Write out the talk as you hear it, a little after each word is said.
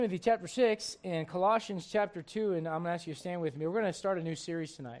Timothy chapter 6 and Colossians chapter 2, and I'm going to ask you to stand with me. We're going to start a new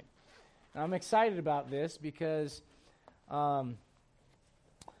series tonight. And I'm excited about this because the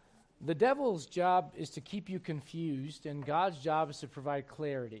devil's job is to keep you confused, and God's job is to provide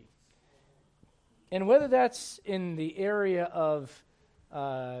clarity. And whether that's in the area of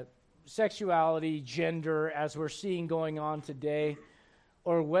sexuality, gender, as we're seeing going on today,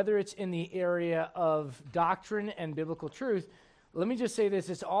 or whether it's in the area of doctrine and biblical truth, let me just say this,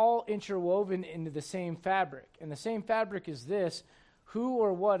 it's all interwoven into the same fabric. And the same fabric is this: who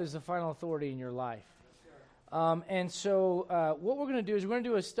or what is the final authority in your life? And so what we're going to do is we're going to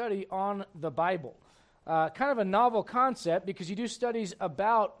do a study on the Bible. Kind of a novel concept, because you do studies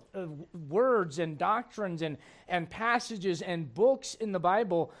about words and doctrines and passages and books in the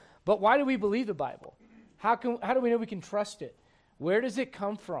Bible. But why do we believe the Bible? How do we know we can trust it? Where does it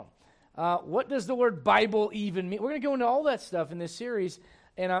come from? What does the word Bible even mean? We're going to go into all that stuff in this series,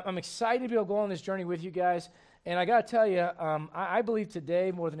 and I'm excited to be able to go on this journey with you guys. And I got to tell you, I believe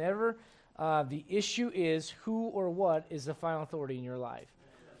today more than ever, the issue is who or what is the final authority in your life.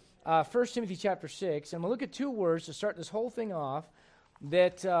 1 Timothy chapter 6, and we'll look at two words to start this whole thing off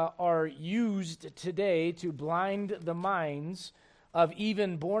that are used today to blind the minds of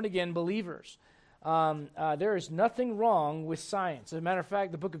even born-again believers. There is nothing wrong with science. As a matter of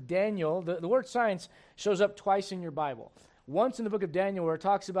fact, the book of Daniel, the word science shows up twice in your Bible. Once in the book of Daniel, where it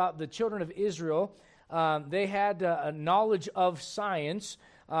talks about the children of Israel. They had a knowledge of science,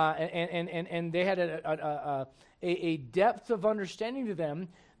 and they had a depth of understanding to them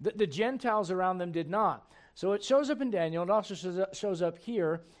that the Gentiles around them did not. So it shows up in Daniel. It also shows up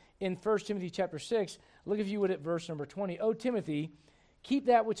here in 1 Timothy chapter 6. Look, if you would, at verse number 20. O Timothy, keep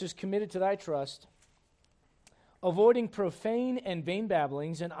that which is committed to thy trust, avoiding profane and vain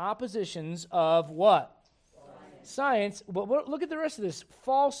babblings and oppositions of what? Science. But look at the rest of this.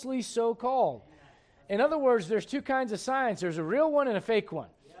 Falsely so called. In other words, there's two kinds of science. There's a real one and a fake one.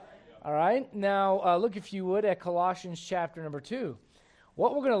 All right? Now, look, if you would, at Colossians chapter number 2.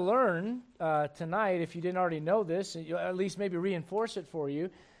 What we're going to learn tonight, if you didn't already know this, and at least maybe reinforce it for you,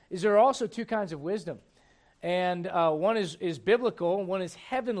 is there are also two kinds of wisdom. And one is biblical, and one is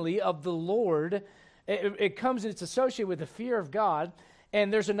heavenly, of the Lord. It comes and it's associated with the fear of God.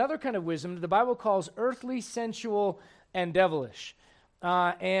 And there's another kind of wisdom that the Bible calls earthly, sensual, and devilish.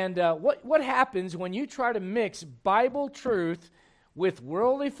 What happens when you try to mix Bible truth with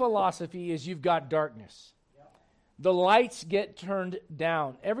worldly philosophy is you've got darkness. The lights get turned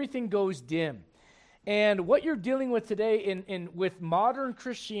down. Everything goes dim. And what you're dealing with today with modern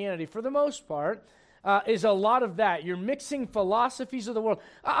Christianity, for the most part, is a lot of that. You're mixing philosophies of the world.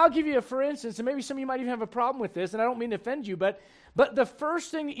 I'll give you a for instance, and maybe some of you might even have a problem with this, and I don't mean to offend you, but the first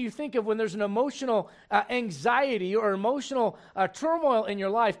thing that you think of when there's an emotional anxiety or emotional turmoil in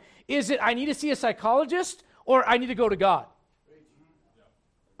your life, is it I need to see a psychologist or I need to go to God?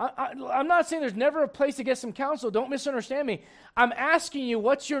 I'm not saying there's never a place to get some counsel. Don't misunderstand me. I'm asking you,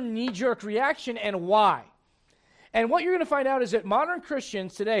 what's your knee-jerk reaction and why? And what you're going to find out is that modern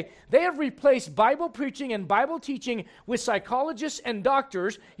Christians today, they have replaced Bible preaching and Bible teaching with psychologists and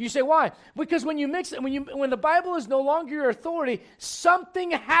doctors. You say, why? Because when you mix it, when the Bible is no longer your authority, something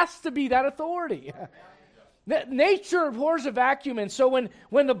has to be that authority. Nature abhors a vacuum, and so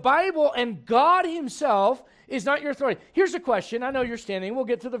when the Bible and God himself is not your authority. Here's a question. I know you're standing. We'll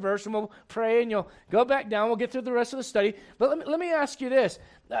get to the verse, and we'll pray, and you'll go back down. We'll get through the rest of the study. But let me ask you this.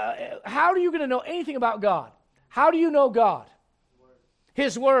 How are you going to know anything about God? How do you know God?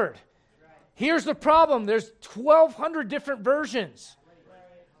 His Word. Here's the problem. There's 1,200 different versions.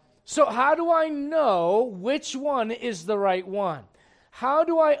 So how do I know which one is the right one? How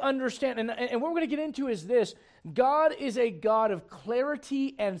do I understand? And what we're going to get into is this. God is a God of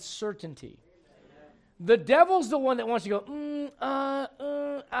clarity and certainty. The devil's the one that wants to go,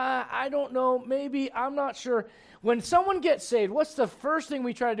 I don't know, maybe, I'm not sure. When someone gets saved, what's the first thing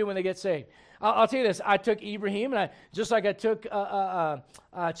we try to do when they get saved? I'll tell you this. I took Ibrahim, and just like I took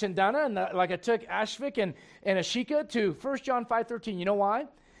Chandana, and like I took Ashvik and Ashika to 1 John 5:13. You know why?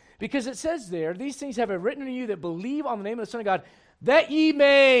 Because it says there, these things have I written to you that believe on the name of the Son of God, that ye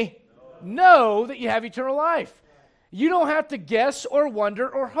may know that you have eternal life. You don't have to guess or wonder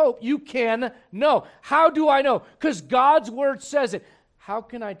or hope. You can know. How do I know? Because God's Word says it. How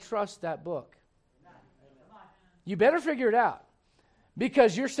can I trust that book? You better figure it out,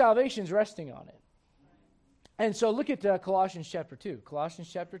 because your salvation's resting on it. And so look at Colossians chapter 2. Colossians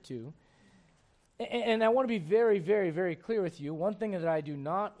chapter 2. And I want to be very, very, very clear with you. One thing that I do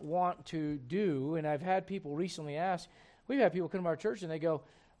not want to do, and I've had people recently ask, we've had people come to our church and they go,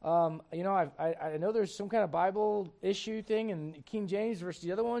 I know there's some kind of Bible issue thing and King James versus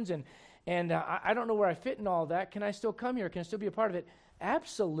the other ones, and I don't know where I fit in all that. Can I still come here? Can I still be a part of it?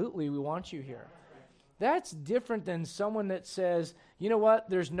 Absolutely, we want you here. That's different than someone that says, you know what,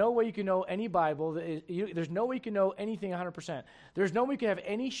 there's no way you can know any Bible. There's no way you can know anything 100%. There's no way you can have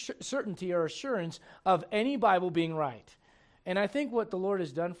any certainty or assurance of any Bible being right. And I think what the Lord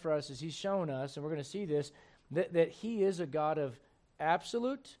has done for us is he's shown us, and we're going to see this, that he is a God of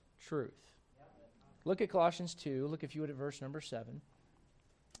absolute truth. Look at Colossians 2. Look, if you would, at verse number 7.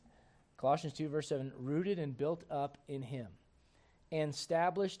 Colossians 2, verse 7, rooted and built up in him, and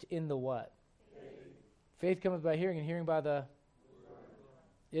established in the what? Faith cometh by hearing, and hearing by the...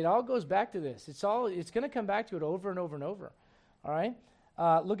 It all goes back to this. It's going to come back to it over and over and over. All right?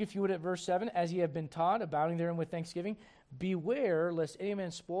 Look, if you would, at verse 7. As ye have been taught, abounding therein with thanksgiving, beware lest any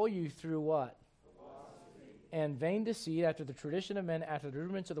man spoil you through what? And vain deceit, after the tradition of men, after the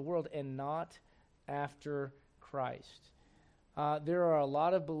rudiments of the world, and not after Christ. There are a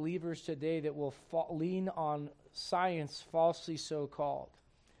lot of believers today that will lean on science, falsely so-called.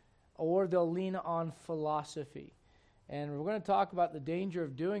 Or they'll lean on philosophy. And we're going to talk about the danger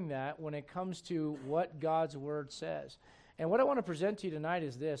of doing that when it comes to what God's Word says. And what I want to present to you tonight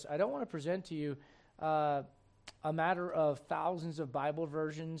is this. I don't want to present to you a matter of thousands of Bible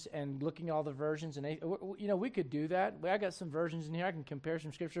versions and looking at all the versions. And we could do that. I got some versions in here. I can compare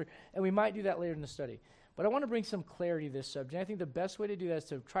some Scripture. And we might do that later in the study. But I want to bring some clarity to this subject. I think the best way to do that is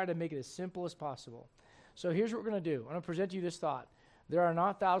to try to make it as simple as possible. So here's what we're going to do. I'm going to present to you this thought. There are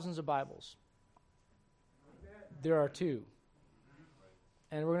not thousands of Bibles. There are two.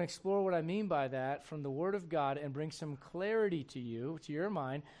 And we're going to explore what I mean by that from the Word of God and bring some clarity to you, to your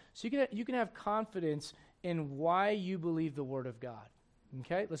mind, so you can have confidence in why you believe the Word of God.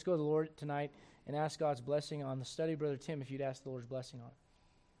 Okay? Let's go to the Lord tonight and ask God's blessing on the study. Brother Tim, if you'd ask the Lord's blessing on it.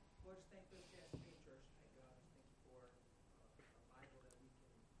 Lord, just thank you for the chance to be in church. Thank God. Thank you for a Bible that we can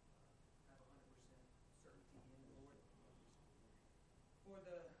have 100% certainty in, Lord. For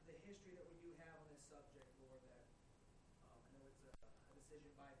the history that we do have on this subject, Lord, that I know it's a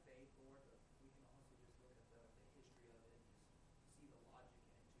decision by faith, Lord, but we can also just look at the history of it and just see the logic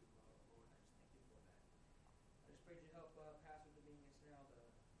in it too, Lord. I just thank you for that. I just pray you to help Pastor Dominguez now to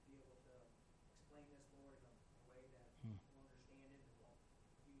be able to explain this, Lord, in a way that we'll understand it and won't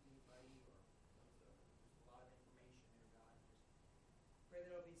confuse anybody, or there's a lot of information there, God. Just pray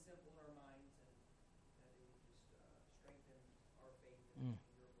that it'll be simple in our minds and that it will just strengthen our faith in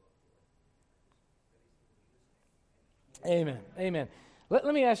your book, Lord. I just pray these things in Jesus' name. Amen. Amen. Let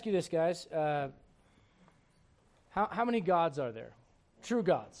me ask you this, guys. How many gods are there? True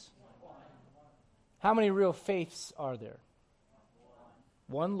gods. How many real faiths are there?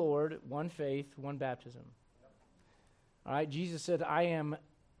 One Lord, one faith, one baptism. All right, Jesus said, I am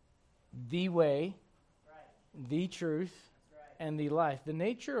the way, the truth, and the life. The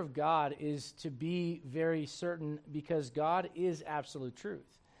nature of God is to be very certain because God is absolute truth.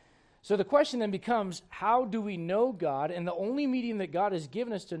 So the question then becomes, how do we know God? And the only medium that God has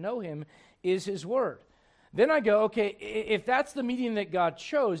given us to know him is his word. Then I go, okay, if that's the medium that God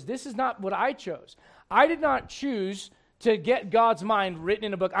chose, this is not what I chose. I did not choose to get God's mind written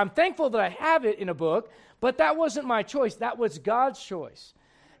in a book. I'm thankful that I have it in a book, but that wasn't my choice. That was God's choice.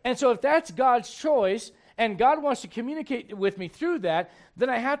 And so if that's God's choice, and God wants to communicate with me through that, then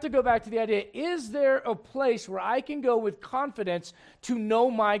I have to go back to the idea, is there a place where I can go with confidence to know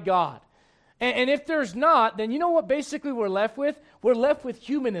my God? And if there's not, then you know what basically we're left with? We're left with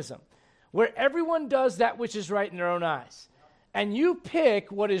humanism, where everyone does that which is right in their own eyes. And you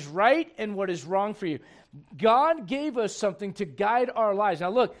pick what is right and what is wrong for you. God gave us something to guide our lives. Now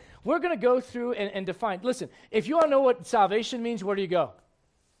look, we're going to go through and define. Listen, if you want to know what salvation means, where do you go?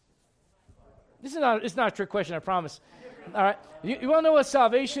 It's not a trick question, I promise. All right. You want to know what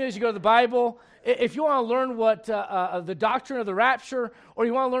salvation is? You go to the Bible. If you want to learn what the doctrine of the rapture, or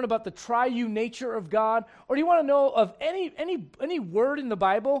you want to learn about the triune nature of God, or you want to know of any word in the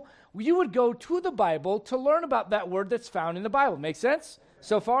Bible, you would go to the Bible to learn about that word that's found in the Bible. Make sense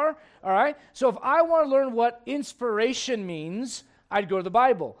so far? All right. So if I want to learn what inspiration means, I'd go to the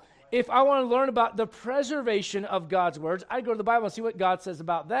Bible. If I want to learn about the preservation of God's words, I'd go to the Bible and see what God says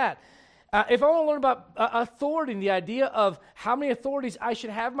about that. If I want to learn about authority and the idea of how many authorities I should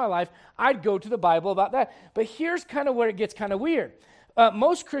have in my life, I'd go to the Bible about that. But here's kind of where it gets kind of weird.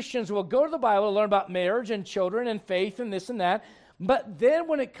 Most Christians will go to the Bible to learn about marriage and children and faith and this and that. But then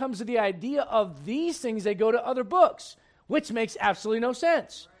when it comes to the idea of these things, they go to other books, which makes absolutely no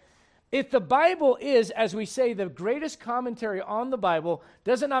sense. If the Bible is, as we say, the greatest commentary on the Bible,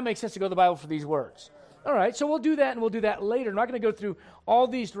 does it not make sense to go to the Bible for these words? All right, so we'll do that, and we'll do that later. I'm not going to go through all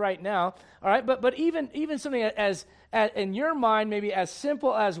these right now. All right, but even something as in your mind, maybe as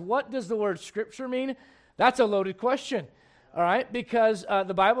simple as what does the word Scripture mean? That's a loaded question. All right, because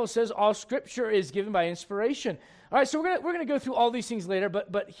the Bible says all Scripture is given by inspiration. All right, so we're gonna go through all these things later.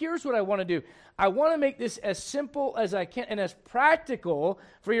 But here's what I want to do. I want to make this as simple as I can and as practical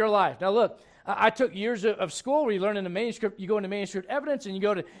for your life. Now, look. I took years of school where you learn in the manuscript, you go into manuscript evidence, and you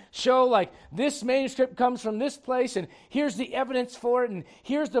go to show, like, this manuscript comes from this place, and here's the evidence for it, and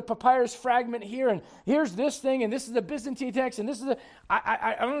here's the papyrus fragment here, and here's this thing, and this is the Byzantine text, and this is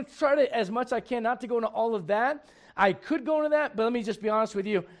I'm going to try to, as much as I can, not to go into all of that. I could go into that, but let me just be honest with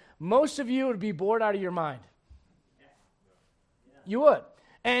you. Most of you would be bored out of your mind. You would.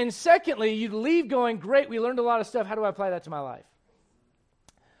 And secondly, you'd leave going, great, we learned a lot of stuff. How do I apply that to my life?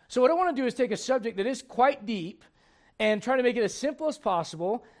 So what I want to do is take a subject that is quite deep and try to make it as simple as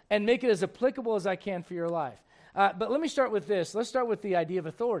possible and make it as applicable as I can for your life. But let me start with this. Let's start with the idea of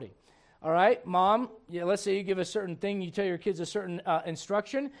authority. All right, Mom, let's say you give a certain thing, you tell your kids a certain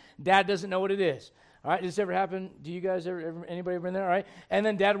instruction. Dad doesn't know what it is. All right, does this ever happen? Do you guys anybody ever been there? All right, and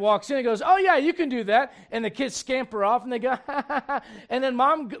then Dad walks in and goes, oh yeah, you can do that. And the kids scamper off and they go, ha, ha, ha. And then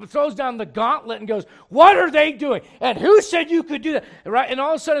Mom throws down the gauntlet and goes, what are they doing? And who said you could do that? Right, and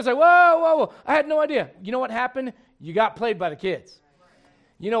all of a sudden it's like, whoa, I had no idea. You know what happened? You got played by the kids.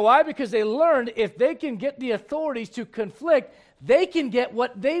 You know why? Because they learned if they can get the authorities to conflict, they can get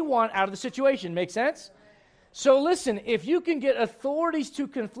what they want out of the situation. Make sense? So listen, if you can get authorities to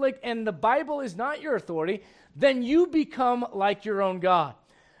conflict and the Bible is not your authority, then you become like your own God.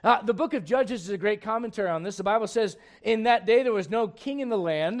 The book of Judges is a great commentary on this. The Bible says, in that day there was no king in the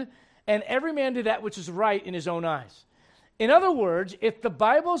land, and every man did that which is right in his own eyes. In other words, if the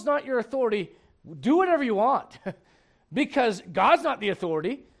Bible is not your authority, do whatever you want, because God's not the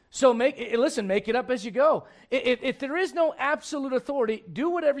authority. So make it up as you go. If there is no absolute authority, do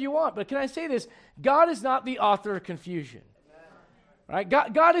whatever you want. But can I say this? God is not the author of confusion. Right?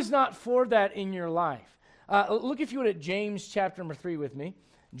 God is not for that in your life. Look, if you would, at James chapter number 3 with me.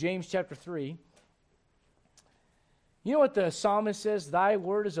 James chapter 3. You know what the psalmist says? Thy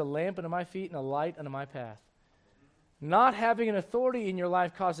word is a lamp unto my feet and a light unto my path. Not having an authority in your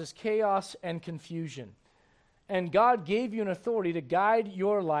life causes chaos and confusion. And God gave you an authority to guide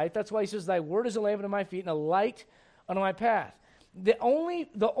your life. That's why he says, thy word is a lamp unto my feet and a light unto my path. The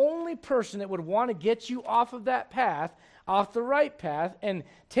only person that would want to get you off of that path, off the right path, and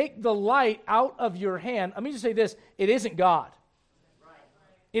take the light out of your hand, let me just say this, it isn't God.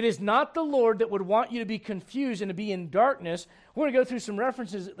 It is not the Lord that would want you to be confused and to be in darkness. We're going to go through some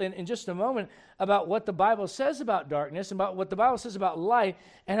references in just a moment about what the Bible says about darkness and about what the Bible says about light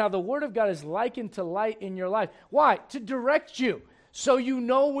and how the Word of God is likened to light in your life. Why? To direct you so you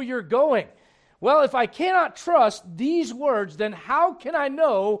know where you're going. Well, if I cannot trust these words, then how can I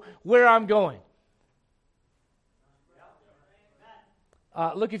know where I'm going?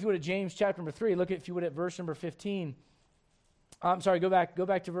 Look, if you would, at James chapter number 3. Look, if you would, at verse number 15. I'm sorry, go back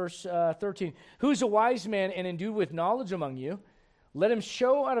to verse 13. Who's a wise man and endued with knowledge among you? Let him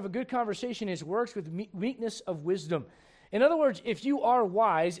show out of a good conversation his works with meekness of wisdom. In other words, if you are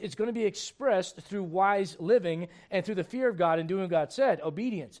wise, it's going to be expressed through wise living and through the fear of God and doing what God said,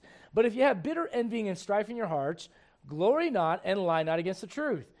 obedience. But if you have bitter envying and strife in your hearts, glory not and lie not against the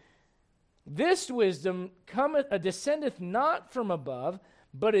truth. This wisdom descendeth not from above,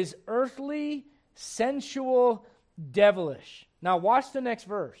 but is earthly, sensual, devilish. Now watch the next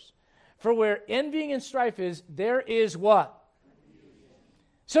verse. For where envying and strife is, there is what?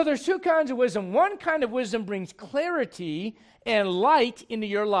 So there's two kinds of wisdom. One kind of wisdom brings clarity and light into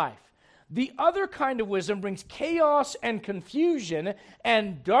your life. The other kind of wisdom brings chaos and confusion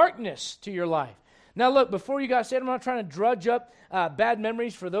and darkness to your life. Now look, before you got saved, I'm not trying to drudge up bad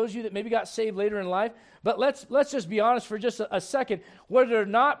memories for those of you that maybe got saved later in life, but let's just be honest for just a second. Were there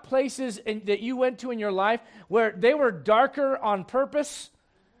not places that you went to in your life where they were darker on purpose?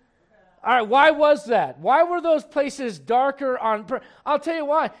 All right, why was that? Why were those places darker on purpose? I'll tell you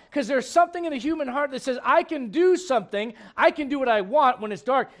why. Because there's something in the human heart that says, I can do something, I can do what I want when it's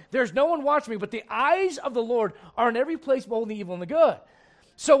dark. There's no one watching me, but the eyes of the Lord are in every place, beholding the evil and the good.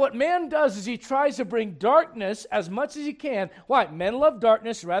 So what man does is he tries to bring darkness as much as he can. Why? Men love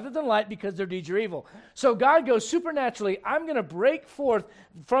darkness rather than light because their deeds are evil. So God goes supernaturally, I'm going to break forth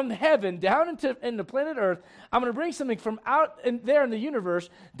from heaven down into planet Earth. I'm going to bring something from out there in the universe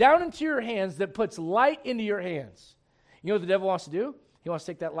down into your hands that puts light into your hands. You know what the devil wants to do? He wants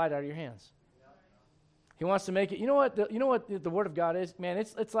to take that light out of your hands. He wants to make it, you know what the Word of God is? Man,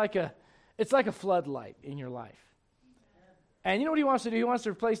 it's like a floodlight in your life. And you know what he wants to do? He wants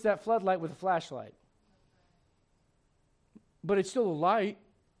to replace that floodlight with a flashlight. but it's still a light.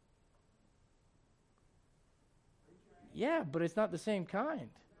 Yeah, but it's not the same kind.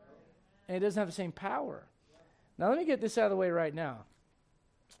 And it doesn't have the same power. Now, let me get this out of the way right now.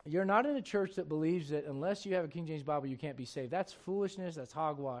 You're not in a church that believes that unless you have a King James Bible, you can't be saved. That's foolishness. That's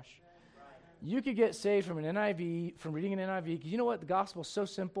hogwash. You could get saved from an NIV, from reading an NIV, because you know what? The gospel is so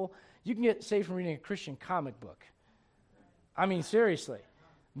simple. You can get saved from reading a Christian comic book. I mean, seriously.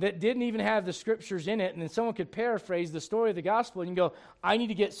 That didn't even have the scriptures in it, and then someone could paraphrase the story of the gospel, and you can go, I need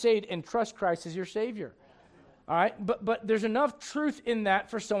to get saved and trust Christ as your Savior. All right? But there's enough truth in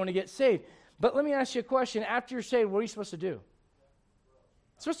that for someone to get saved. But let me ask you a question. After you're saved, what are you supposed to do? You're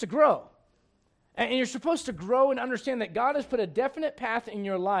supposed to grow. And you're supposed to grow and understand that God has put a definite path in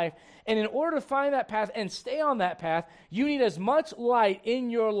your life, and in order to find that path and stay on that path, you need as much light in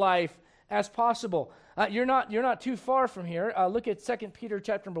your life as possible. You're not too far from here. Look at 2 Peter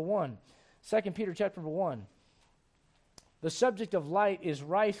chapter number 1. 2 Peter chapter number 1. The subject of light is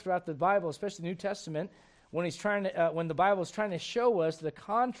rife throughout the Bible, especially the New Testament, when the Bible is trying to show us the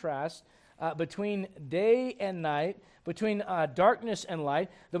contrast between day and night, between darkness and light.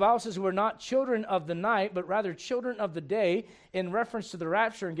 The Bible says we're not children of the night, but rather children of the day, in reference to the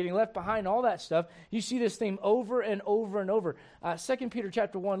rapture and getting left behind, all that stuff. You see this theme over and over and over. 2 Peter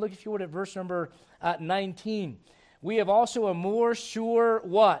chapter 1, look if you would at verse number 19. We have also a more sure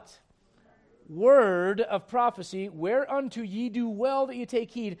what? Word of prophecy, whereunto ye do well that ye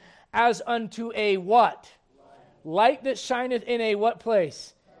take heed, as unto a what? Light that shineth in a what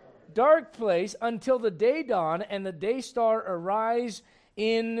place? Dark place, until the day dawn and the day star arise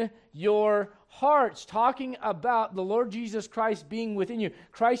in your hearts. Talking about the Lord Jesus Christ being within you.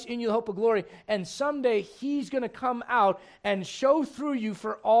 Christ in you, the hope of glory. And someday He's going to come out and show through you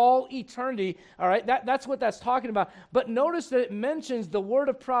for all eternity. All right, that's what that's talking about. But notice that it mentions the word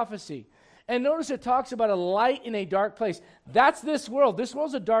of prophecy. And notice it talks about a light in a dark place. That's this world. This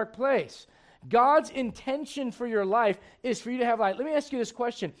world's a dark place. God's intention for your life is for you to have light. Let me ask you this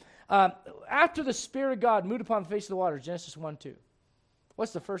question. After the Spirit of God moved upon the face of the waters, Genesis 1:2,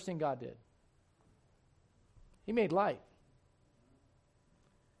 what's the first thing God did? He made light.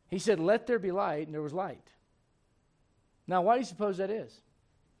 He said, let there be light, and there was light. Now, why do you suppose that is?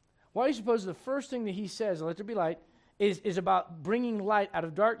 Why do you suppose the first thing that He says, let there be light, is about bringing light out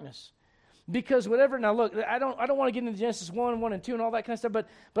of darkness? Because whatever, now look, I don't want to get into Genesis 1 and 2 and all that kind of stuff,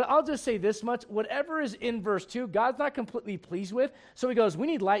 but I'll just say this much. Whatever is in verse 2, God's not completely pleased with, so He goes, we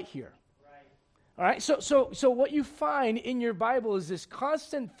need light here. Right. All right, so what you find in your Bible is this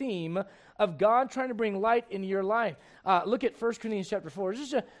constant theme of God trying to bring light into your life. Look at 1 Corinthians chapter 4.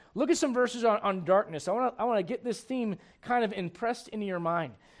 Look at some verses on darkness. I want to get this theme kind of impressed into your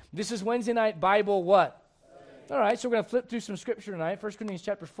mind. This is Wednesday night Bible what? All right, so we're going to flip through some scripture tonight. 1 Corinthians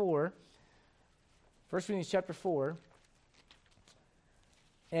chapter 4. 1 Corinthians chapter 4,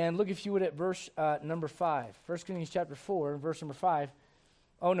 and look if you would at verse number 5. 1 Corinthians chapter 4, verse number 5.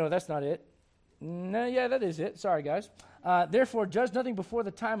 Oh, no, that's not it. No, yeah, that is it. Sorry, guys. Therefore, judge nothing before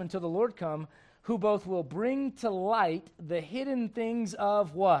the time until the Lord come, who both will bring to light the hidden things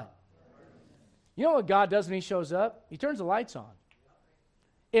of what? You know what God does when He shows up? He turns the lights on.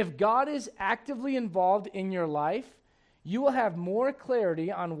 If God is actively involved in your life, you will have more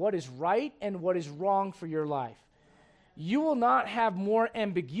clarity on what is right and what is wrong for your life. You will not have more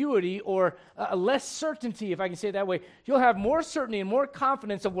ambiguity or less certainty, if I can say it that way. You'll have more certainty and more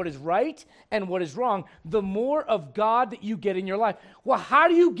confidence of what is right and what is wrong, the more of God that you get in your life. Well, how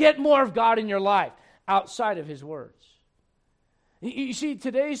do you get more of God in your life? Outside of His words. You see,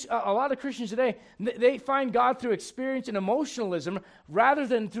 a lot of Christians today, they find God through experience and emotionalism rather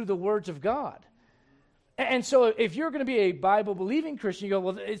than through the words of God. And so if you're going to be a Bible-believing Christian, you go,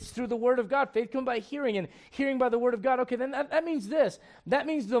 well, it's through the Word of God. Faith comes by hearing, and hearing by the Word of God. Okay, then that means this. That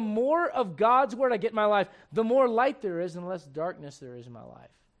means the more of God's Word I get in my life, the more light there is and less darkness there is in my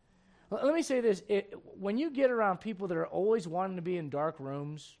life. Let me say this. When you get around people that are always wanting to be in dark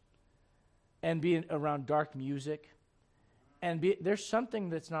rooms and be around dark music, there's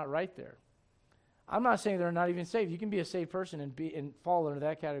something that's not right there. I'm not saying they're not even saved. You can be a saved person and fall under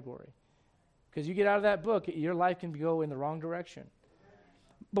that category. Because you get out of that book, your life can go in the wrong direction.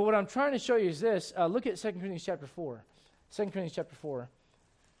 But what I'm trying to show you is this. Look at 2 Corinthians chapter 4. 2 Corinthians chapter 4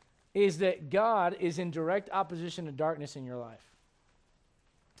 is that God is in direct opposition to darkness in your life.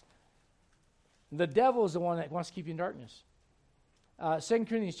 The devil is the one that wants to keep you in darkness. 2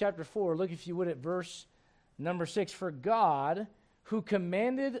 Corinthians chapter 4, look if you would at verse number 6. For God, who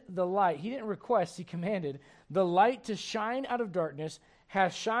commanded the light, He didn't request, He commanded the light to shine out of darkness,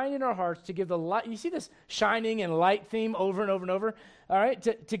 has shined in our hearts to give the light. You see this shining and light theme over and over and over? All right,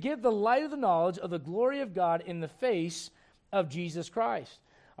 to give the light of the knowledge of the glory of God in the face of Jesus Christ.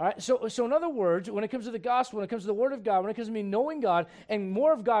 All right, so in other words, when it comes to the gospel, when it comes to the word of God, when it comes to me knowing God and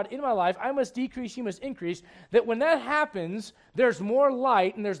more of God in my life, I must decrease, he must increase, that when that happens, there's more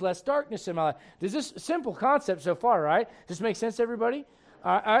light and there's less darkness in my life. There's this simple concept so far, right? Does this make sense to everybody?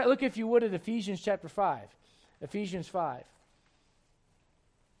 All right, look if you would at Ephesians chapter 5. Ephesians 5.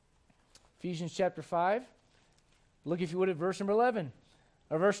 Ephesians chapter 5. Look if you would at verse number 11.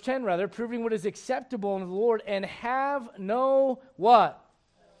 Or verse 10 rather, proving what is acceptable in the Lord, and have no what?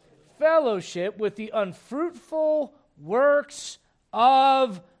 Fellowship with the unfruitful works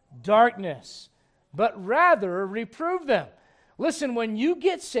of darkness, but rather reprove them. Listen, when you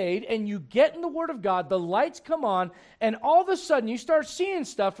get saved and you get in the Word of God, the lights come on, and all of a sudden you start seeing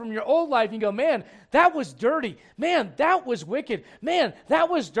stuff from your old life, and you go, man, that was dirty. Man, that was wicked. Man, that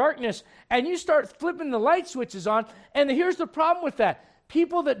was darkness. And you start flipping the light switches on, and here's the problem with that.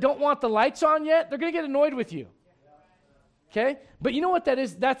 People that don't want the lights on yet, they're going to get annoyed with you. Okay? But you know what that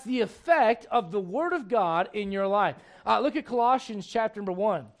is? That's the effect of the Word of God in your life. Look at Colossians chapter number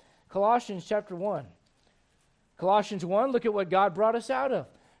 1. Colossians chapter 1. Colossians 1, look at what God brought us out of.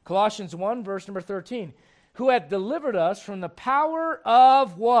 Colossians 1, verse number 13. Who hath delivered us from the power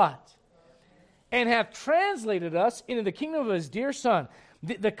of what? And hath translated us into the kingdom of his dear Son.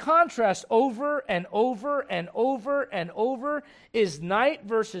 The contrast over and over and over and over is night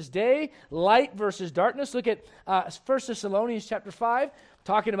versus day, light versus darkness. Look at 1 Thessalonians chapter 5,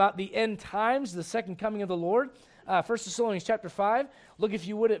 talking about the end times, the second coming of the Lord. 1 Thessalonians chapter 5, look if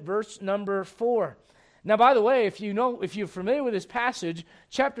you would at verse number 4. Now, by the way, if you're familiar with this passage,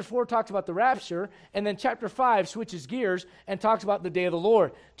 chapter 4 talks about the rapture, and then chapter 5 switches gears and talks about the day of the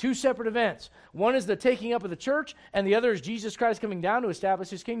Lord. Two separate events. One is the taking up of the church, and the other is Jesus Christ coming down to establish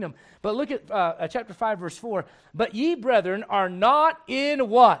his kingdom. But look at chapter 5, verse 4. But ye, brethren, are not in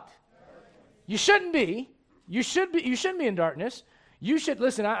what? You shouldn't be. You shouldn't be in darkness. You should,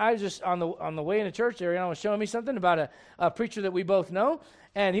 listen, I was just on the way into church there, and I was showing me something about a preacher that we both know.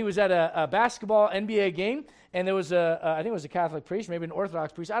 And he was at a basketball NBA game, and there was I think it was a Catholic priest, maybe an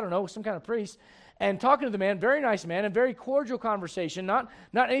Orthodox priest, I don't know, some kind of priest, and talking to the man, very nice man, and very cordial conversation, not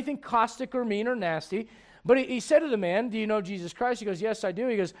anything caustic or mean or nasty. But he said to the man, do you know Jesus Christ? He goes, yes, I do.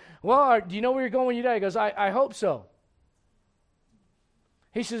 He goes, well, do you know where you're going when you die? He goes, I hope so.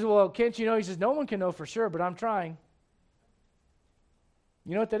 He says, well, can't you know? He says, no one can know for sure, but I'm trying.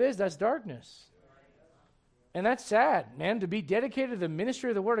 You know what that is? That's darkness. And that's sad, man, to be dedicated to the ministry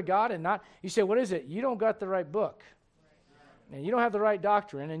of the Word of God and not, you say, what is it? You don't got the right book. And you don't have the right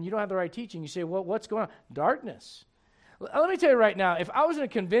doctrine, and you don't have the right teaching. You say, well, what's going on? Darkness. Let me tell you right now, if I was going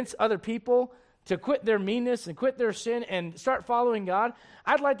to convince other people to quit their meanness and quit their sin and start following God,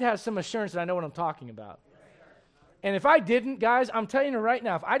 I'd like to have some assurance that I know what I'm talking about. And if I didn't, guys, I'm telling you right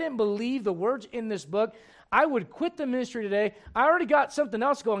now, if I didn't believe the words in this book, I would quit the ministry today. I already got something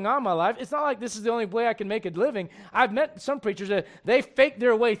else going on in my life. It's not like this is the only way I can make a living. I've met some preachers that they fake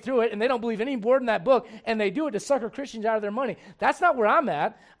their way through it, and they don't believe any word in that book, and they do it to sucker Christians out of their money. That's not where I'm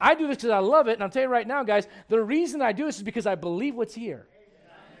at. I do this because I love it, and I'm telling you right now, guys, the reason I do this is because I believe what's here.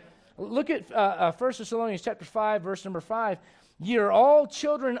 Look at 1 Thessalonians chapter 5, verse number 5. Ye are all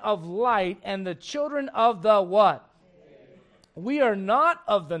children of light, and the children of the what? We are not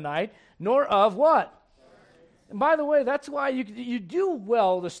of the night, nor of what? And by the way, that's why you do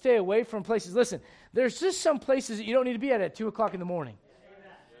well to stay away from places. Listen, there's just some places that you don't need to be at 2 o'clock in the morning.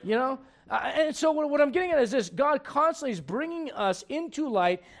 You know? And so what I'm getting at is this. God constantly is bringing us into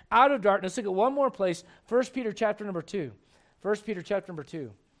light, out of darkness. Look at one more place. 1 Peter chapter number 2. 1 Peter chapter number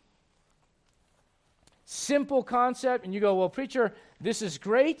 2. Simple concept. And you go, well, preacher, this is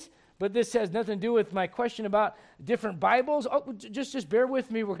great, but this has nothing to do with my question about different Bibles. Oh, just bear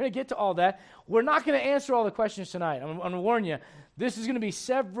with me. We're going to get to all that. We're not going to answer all the questions tonight. I'm going to warn you. This is going to be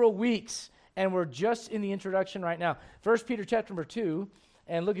several weeks, and we're just in the introduction right now. 1 Peter chapter number 2,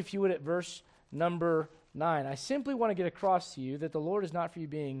 and look if you would at verse number 9. I simply want to get across to you that the Lord is not for you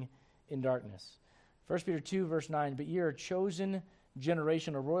being in darkness. 1 Peter 2, verse 9, but ye are a chosen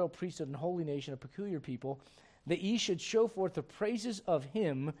generation, a royal priesthood and holy nation, a peculiar people, that ye should show forth the praises of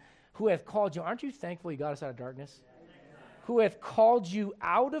him who hath called you. Aren't you thankful he got us out of darkness? Who hath called you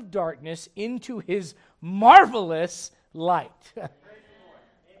out of darkness into his marvelous light.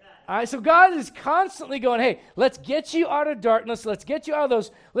 All right, so God is constantly going, hey, let's get you out of darkness. Let's get you out of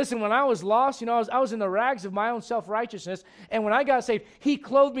those. Listen, when I was lost, I was in the rags of my own self-righteousness. And when I got saved, he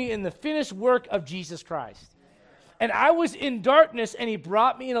clothed me in the finished work of Jesus Christ. And I was in darkness, and he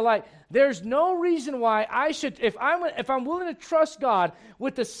brought me into light. There's no reason why I should, if I'm willing to trust God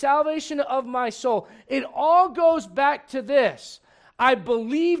with the salvation of my soul, it all goes back to this. I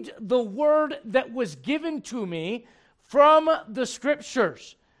believed the word that was given to me from the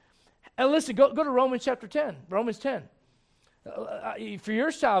Scriptures. And listen, go to Romans chapter 10. Romans 10. For your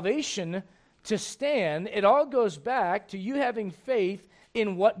salvation to stand, it all goes back to you having faith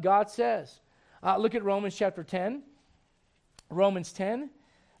in what God says. Look at Romans chapter 10. Romans 10,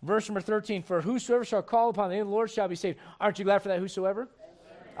 verse number 13. For whosoever shall call upon the name of the Lord shall be saved. Aren't you glad for that, whosoever?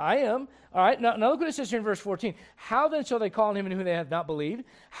 I am. All right, now look what it says here in verse 14. How then shall they call on him in whom they have not believed?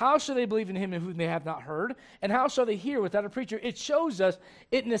 How shall they believe in him in whom they have not heard? And how shall they hear without a preacher? It shows us,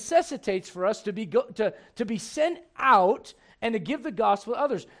 it necessitates for us to be sent out and to give the gospel to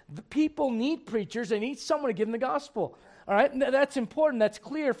others. The people need preachers. They need someone to give them the gospel. All right, that's important. That's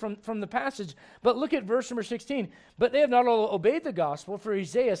clear from the passage. But look at verse number 16. But they have not all obeyed the gospel, for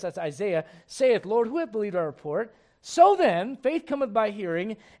Isaiah, that's Isaiah, saith, Lord, who hath believed our report? So then, faith cometh by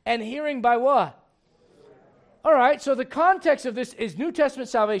hearing, and hearing by what? All right, so the context of this is New Testament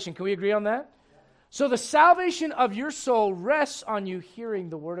salvation. Can we agree on that? So the salvation of your soul rests on you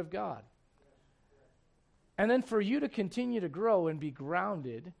hearing the word of God. And then for you to continue to grow and be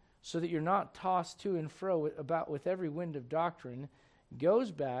grounded so that you're not tossed to and fro about with every wind of doctrine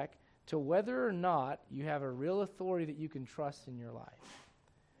goes back to whether or not you have a real authority that you can trust in your life.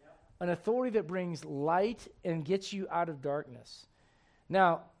 An authority that brings light and gets you out of darkness.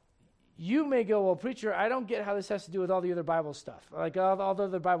 Now, you may go, well, preacher, I don't get how this has to do with all the other Bible stuff, like all the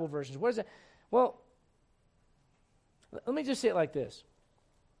other Bible versions. What is it? Well, let me just say it like this.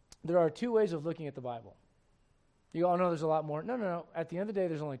 There are two ways of looking at the Bible. You go, oh, no, there's a lot more. No. At the end of the day,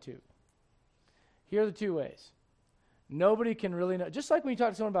 there's only two. Here are the two ways. Nobody can really know. Just like when you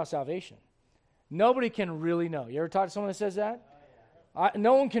talk to someone about salvation, nobody can really know. You ever talk to someone that says that?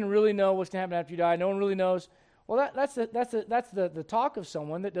 No one can really know what's going to happen after you die. No one really knows. Well, that's the talk of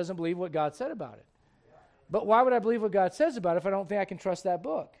someone that doesn't believe what God said about it. But why would I believe what God says about it if I don't think I can trust that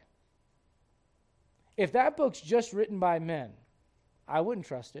book? If that book's just written by men, I wouldn't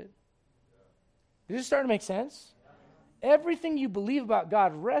trust it. Is this starting to make sense? Everything you believe about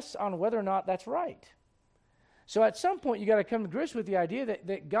God rests on whether or not that's right. So at some point, you got to come to grips with the idea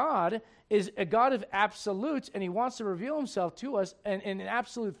that God is a God of absolutes, and he wants to reveal himself to us in an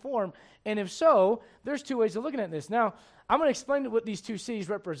absolute form. And if so, there's two ways of looking at this. Now, I'm going to explain what these two cities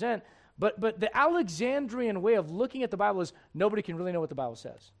represent, but the Alexandrian way of looking at the Bible is nobody can really know what the Bible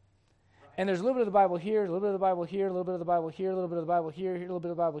says. And there's a little bit of the Bible here, a little bit of the Bible here, a little bit of the Bible here, a little bit of the Bible here, a little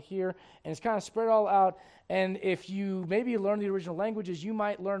bit of the Bible here, and it's kind of spread all out. And if you maybe learn the original languages, you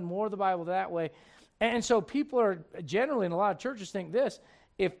might learn more of the Bible that way. And so people are generally, in a lot of churches, think this: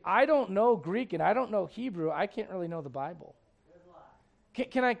 if I don't know Greek and I don't know Hebrew, I can't really know the Bible.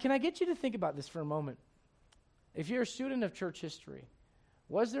 Can I get you to think about this for a moment? If you're a student of church history,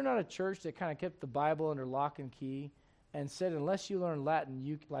 was there not a church that kind of kept the Bible under lock and key and said, unless you learn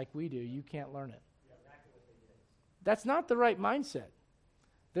Latin, like we do, you can't learn it? That's not the right mindset.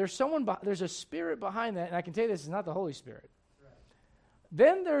 There's a spirit behind that, and I can tell you this is not the Holy Spirit.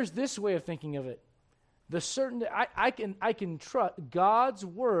 Then there's this way of thinking of it. The certain I can trust God's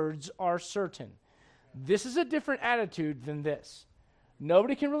words are certain. This is a different attitude than this.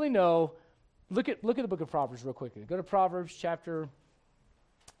 Nobody can really know. Look at the book of Proverbs real quickly. Go to Proverbs chapter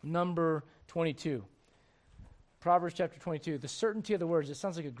number 22. Proverbs chapter 22. The certainty of the words. It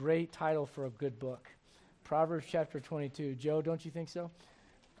sounds like a great title for a good book. Proverbs chapter 22. Joe, don't you think so?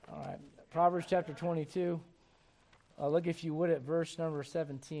 All right. Proverbs chapter 22. Look, if you would, at verse number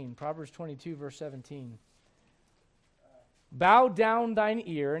 17. Proverbs 22, verse 17. Bow down thine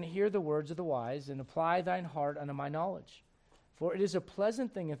ear and hear the words of the wise, and apply thine heart unto my knowledge. For it is a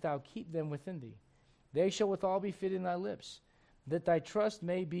pleasant thing if thou keep them within thee. They shall withal be fit in thy lips, that thy trust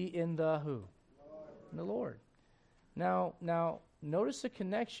may be in the who? Lord. In the Lord. Now, notice the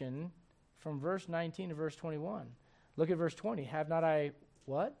connection from verse 19 to verse 21. Look at verse 20. Have not I,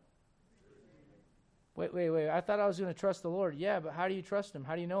 what? Wait. I thought I was going to trust the Lord. Yeah, but how do you trust him?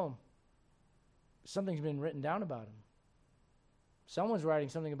 How do you know him? Something's been written down about him. Someone's writing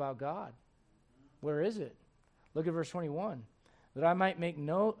something about God. Where is it? Look at verse 21. That I might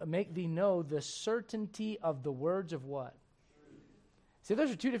make thee know the certainty of the words of what? See,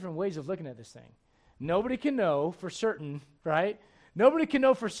 those are two different ways of looking at this thing. Nobody can know for certain, right? Nobody can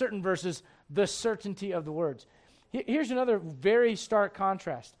know for certain versus the certainty of the words. Here's another very stark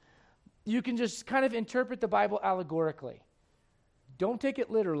contrast. You can just kind of interpret the Bible allegorically. Don't take it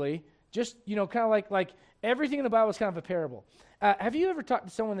literally. Just, kind of like everything in the Bible is kind of a parable. Have you ever talked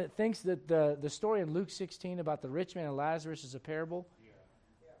to someone that thinks that the story in Luke 16 about the rich man and Lazarus is a parable? Yeah.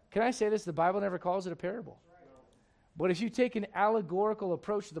 Can I say this? The Bible never calls it a parable. Right. But if you take an allegorical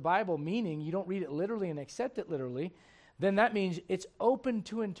approach to the Bible, meaning you don't read it literally and accept it literally, then that means it's open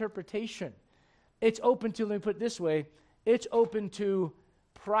to interpretation. it's open to, let me put it this way, it's open to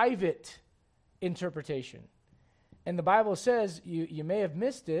private interpretation. And the Bible says, you may have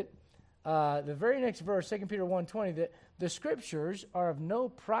missed it, the very next verse, 2 Peter 1:20, that the Scriptures are of no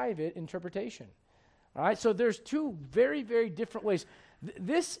private interpretation. All right, so there's two very, very different ways.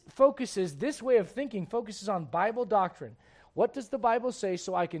 This way of thinking focuses on Bible doctrine. What does the Bible say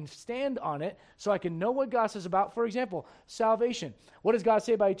so I can stand on it, so I can know what God says about, for example, salvation? What does God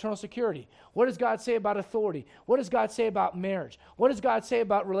say about eternal security? What does God say about authority? What does God say about marriage? What does God say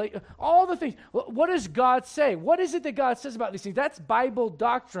about all the things? What does God say? What is it that God says about these things? That's Bible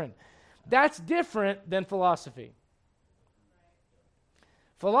doctrine. That's different than philosophy.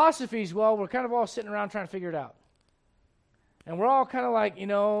 Philosophies, well, we're kind of all sitting around trying to figure it out. And we're all kind of like,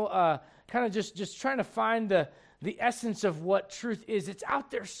 kind of just trying to find the essence of what truth is. It's out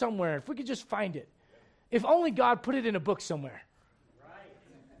there somewhere. If we could just find it. If only God put it in a book somewhere. Right.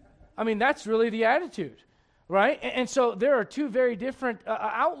 I mean, that's really the attitude, right? And so there are two very different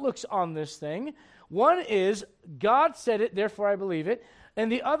outlooks on this thing. One is, God said it, therefore I believe it.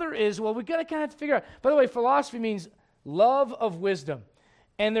 And the other is, well, we've got to kind of figure out. By the way, philosophy means love of wisdom.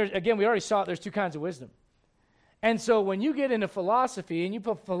 And there's, again, we already saw it, there's two kinds of wisdom. And so when you get into philosophy and you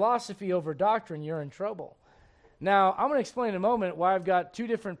put philosophy over doctrine, you're in trouble. Now, I'm going to explain in a moment why I've got two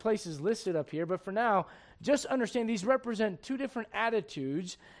different places listed up here, but for now, just understand these represent two different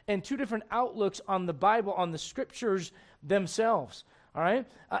attitudes and two different outlooks on the Bible, on the Scriptures themselves, all right?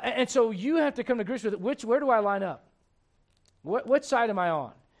 And so you have to come to grips with it. Where do I line up? What side am I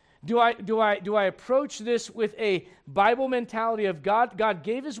on? Do I approach this with a Bible mentality of God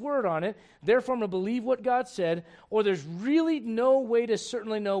gave His word on it, therefore I'm going to believe what God said, or there's really no way to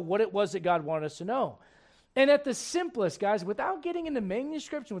certainly know what it was that God wanted us to know? And at the simplest, guys, without getting into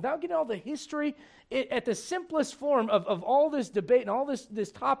manuscripts, without getting all the history, at the simplest form of all this debate and all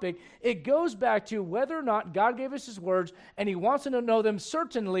this topic, it goes back to whether or not God gave us His words and He wants us to know them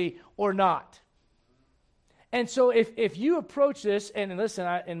certainly or not. And so if you approach this, and listen,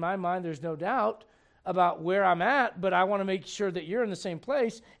 in my mind, there's no doubt about where I'm at, but I want to make sure that you're in the same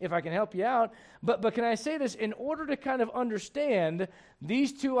place if I can help you out. But can I say this? In order to kind of understand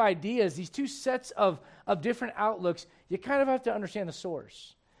these two ideas, these two sets of different outlooks, you kind of have to understand the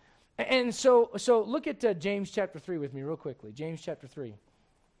source. And so look at James chapter 3 with me real quickly. James chapter 3.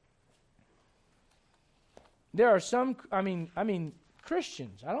 There are some, I mean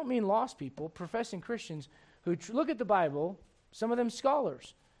Christians, I don't mean lost people, professing Christians, who look at the Bible, some of them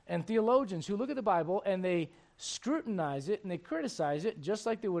scholars and theologians who look at the Bible and they scrutinize it and they criticize it just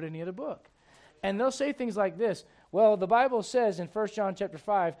like they would any other book. And they'll say things like this, well, the Bible says in 1 John chapter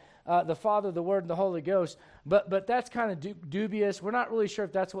 5, the Father, the Word, and the Holy Ghost, but that's kind of dubious. We're not really sure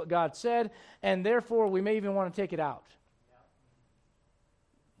if that's what God said, and therefore we may even want to take it out.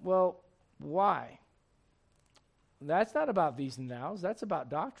 Well, why? That's not about these and thous. That's about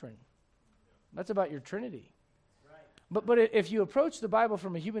doctrine. That's about your Trinity. Right. But if you approach the Bible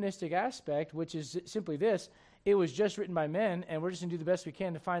from a humanistic aspect, which is simply this, it was just written by men, and we're just going to do the best we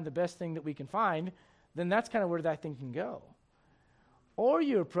can to find the best thing that we can find, then that's kind of where that thing can go. Or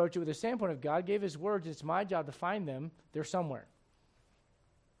you approach it with the standpoint of God gave His words, it's my job to find them, they're somewhere.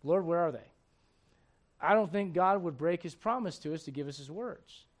 Lord, where are they? I don't think God would break His promise to us to give us His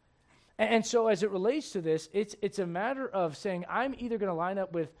words. And so as it relates to this, it's a matter of saying, I'm either going to line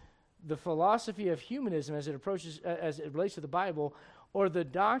up with the philosophy of humanism as it relates to the Bible, or the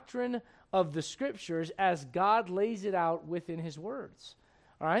doctrine of the Scriptures as God lays it out within His words.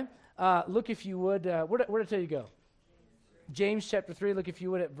 All right? Look, if you would, where did I tell you to go? James chapter 3, look, if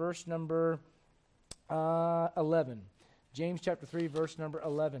you would, at verse number 11. James chapter 3, verse number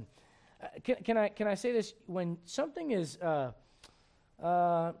 11. Can I say this? When something is,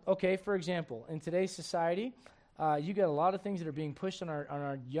 okay, for example, in today's society, you got a lot of things that are being pushed on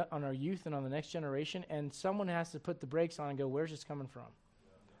our youth and on the next generation, and someone has to put the brakes on and go, where's this coming from?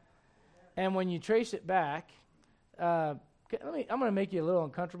 And when you trace it back, I'm going to make you a little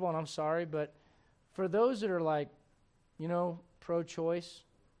uncomfortable, and I'm sorry, but for those that are like, pro-choice,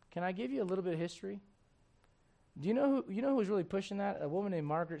 can I give you a little bit of history? Do you know who was really pushing that? A woman named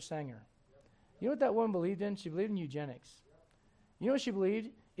Margaret Sanger. You know what that woman believed in? She believed in eugenics. You know what she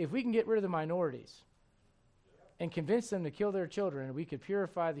believed? If we can get rid of the minorities and convince them to kill their children, we could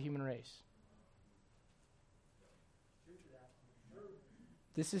purify the human race.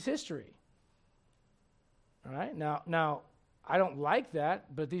 This is history. All right? Now, I don't like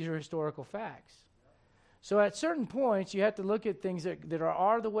that, but these are historical facts. So at certain points, you have to look at things that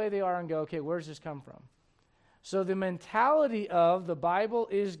are the way they are and go, okay, where does this come from? So the mentality of the Bible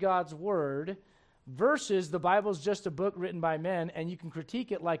is God's Word versus the Bible's just a book written by men, and you can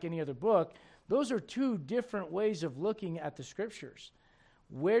critique it like any other book. Those are two different ways of looking at the Scriptures.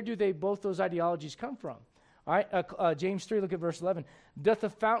 Where do both those ideologies come from? All right, James 3, look at verse 11. Doth the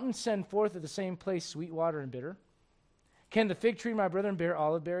fountain send forth at the same place sweet water and bitter? Can the fig tree, my brethren, bear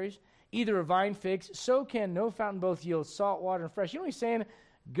olive berries? Either a vine figs, so can no fountain both yield salt water and fresh. You know what he's saying?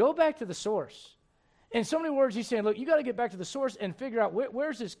 Go back to the source. In so many words, he's saying, look, you got to get back to the source and figure out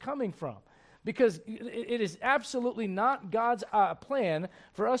where's this coming from. Because it is absolutely not God's plan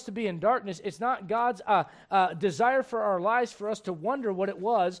for us to be in darkness. It's not God's desire for our lives for us to wonder what it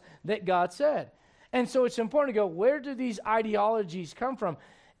was that God said. And so it's important to go, where do these ideologies come from?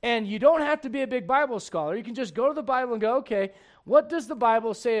 And you don't have to be a big Bible scholar. You can just go to the Bible and go, okay, what does the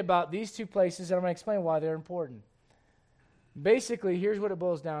Bible say about these two places? And I'm going to explain why they're important. Basically, here's what it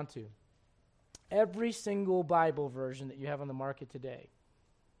boils down to. Every single Bible version that you have on the market today,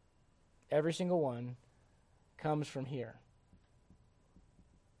 every single one comes from here.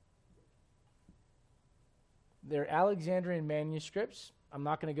 They're Alexandrian manuscripts. I'm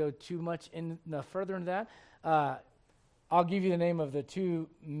not going to go too much further into that. I'll give you the name of the two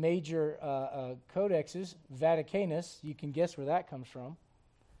major codexes. Vaticanus, you can guess where that comes from.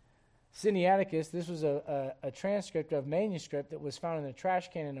 Sinaiticus, this was a transcript of manuscript that was found in a trash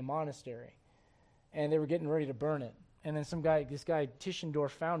can in a monastery. And they were getting ready to burn it. And then this guy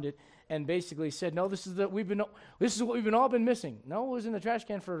Tischendorf found it and basically said, no, this is what we've all been missing. No, it was in the trash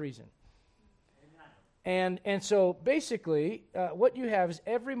can for a reason. And so basically, what you have is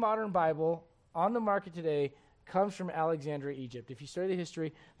every modern Bible on the market today comes from Alexandria, Egypt. If you study the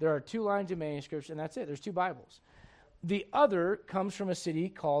history, there are 2 lines of manuscripts, and that's it. There's 2 Bibles. The other comes from a city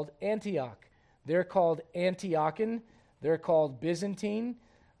called Antioch. They're called Antiochian. They're called Byzantine.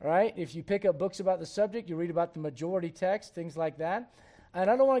 All right? If you pick up books about the subject, you read about the majority text, things like that. And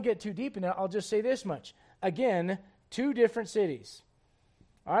I don't want to get too deep in it. I'll just say this much. Again, 2 different cities.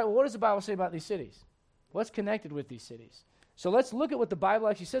 All right? Well, what does the Bible say about these cities? What's connected with these cities? So let's look at what the Bible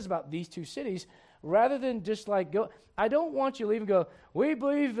actually says about these 2 cities rather than just like go. I don't want you to leave and go, we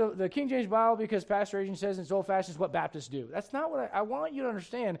believe the King James Bible because Pastor Adrian says it's old-fashioned, it's what Baptists do. That's not what I want you to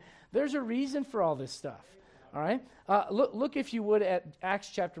understand. There's a reason for all this stuff. All right? Look, if you would, at Acts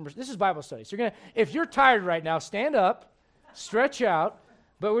chapter number. This is Bible study. So if you're tired right now, stand up, stretch out,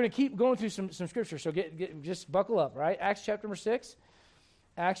 but we're going to keep going through some scripture. So just buckle up, right? Acts chapter number 6.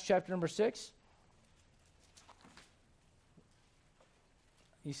 Acts chapter number 6.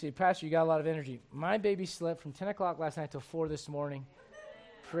 You see, Pastor, you got a lot of energy. My baby slept from 10 o'clock last night till 4 this morning.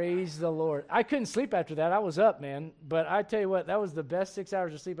 Praise the Lord. I couldn't sleep after that. I was up, man. But I tell you what, that was the best 6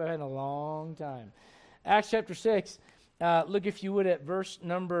 hours of sleep I've had in a long time. Acts chapter 6, look if you would at verse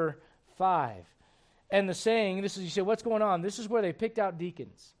number 5. And the saying, you say, what's going on? This is where they picked out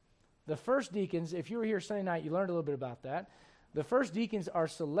deacons. The first deacons, if you were here Sunday night, you learned a little bit about that. The first deacons are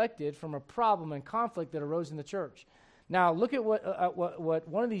selected from a problem and conflict that arose in the church. Now, look at what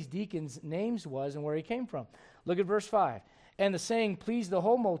one of these deacons' names was and where he came from. Look at verse 5. And the saying pleased the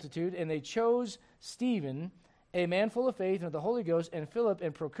whole multitude, and they chose Stephen, a man full of faith and of the Holy Ghost, and Philip,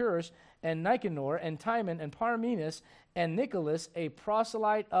 and Prochorus, and Nicanor, and Timon, and Parmenas, and Nicholas, a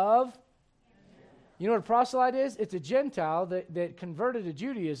proselyte of... You know what a proselyte is? It's a Gentile that converted to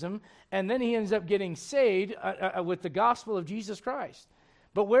Judaism, and then he ends up getting saved with the gospel of Jesus Christ.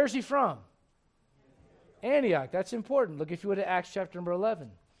 But where's he from? Antioch. That's important. Look if you would at Acts chapter number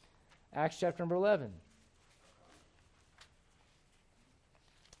 11. Acts chapter number 11.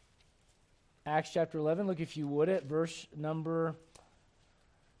 Acts chapter 11, look if you would at verse number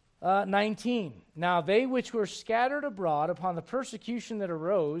 19. Now they which were scattered abroad upon the persecution that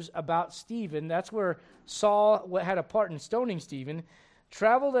arose about Stephen, that's where Saul had a part in stoning Stephen,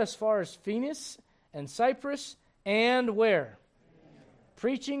 traveled as far as Phoenix and Cyprus, and where?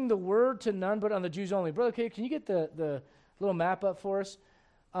 Preaching the word to none but on the Jews only. Brother, can you get the little map up for us?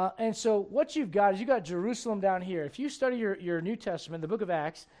 And so what you've got is you've got Jerusalem down here. If you study your New Testament, the book of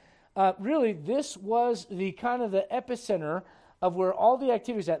Acts, really this was the kind of the epicenter of where all the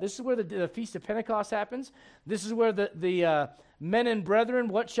activities at. This is where the Feast of Pentecost happens. This is where the men and brethren,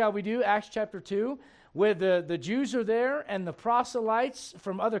 what shall we do? Acts chapter 2. Where the Jews are there and the proselytes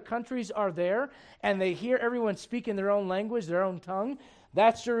from other countries are there, and they hear everyone speak in their own language, their own tongue.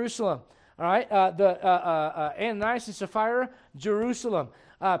 That's Jerusalem. All right? Ananias and Sapphira, Jerusalem.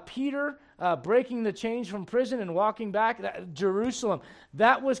 Peter breaking the chains from prison and walking back, Jerusalem.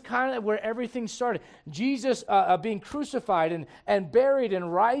 That was kind of where everything started. Jesus being crucified and buried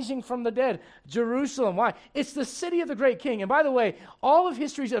and rising from the dead, Jerusalem. Why? It's the city of the great king. And by the way, all of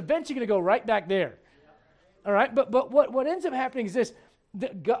history is eventually going to go right back there. All right? But what ends up happening is this.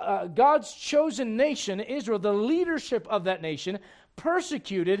 God's chosen nation, Israel, the leadership of that nation,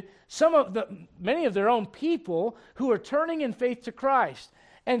 persecuted many of their own people who are turning in faith to Christ.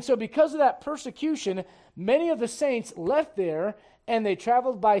 And so because of that persecution, many of the saints left there, and they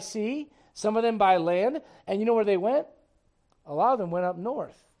traveled by sea, some of them by land. And you know where they went? A lot of them went up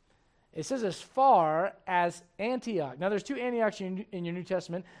north. It says as far as Antioch. Now, there's two Antiochs in your New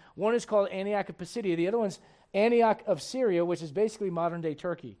Testament. One is called Antioch of Pisidia. The other one's Antioch of Syria, which is basically modern-day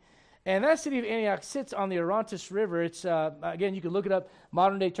Turkey. And that city of Antioch sits on the Orontes River. It's, again, you can look it up,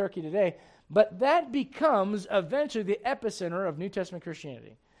 modern-day Turkey today. But that becomes eventually the epicenter of New Testament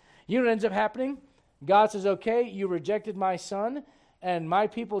Christianity. You know what ends up happening? God says, okay, you rejected my son, and my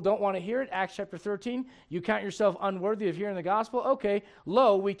people don't want to hear it. Acts chapter 13, you count yourself unworthy of hearing the gospel. Okay,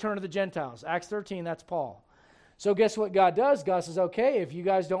 lo, we turn to the Gentiles. Acts 13, that's Paul. So guess what God does? God says, okay, if you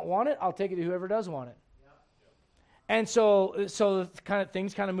guys don't want it, I'll take it to whoever does want it. And so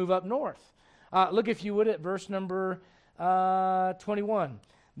things kind of move up north. Look, if you would, at verse number 21.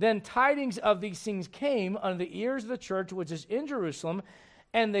 Then tidings of these things came unto the ears of the church which is in Jerusalem,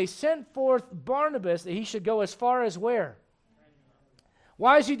 and they sent forth Barnabas that he should go as far as where?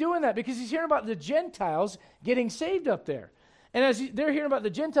 Why is he doing that? Because he's hearing about the Gentiles getting saved up there. And as they're hearing about the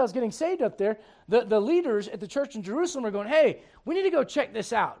Gentiles getting saved up there, the leaders at the church in Jerusalem are going, hey, we need to go check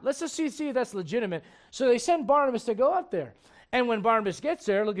this out. Let's just see if that's legitimate. So they send Barnabas to go up there. And when Barnabas gets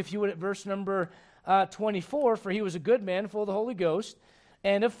there, look, if you would, at verse number 24, for he was a good man, full of the Holy Ghost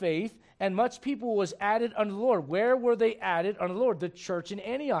and of faith, and much people was added unto the Lord. Where were they added unto the Lord? The church in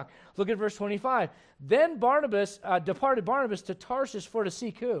Antioch. Look at verse 25. Then Barnabas departed Barnabas to Tarsus for to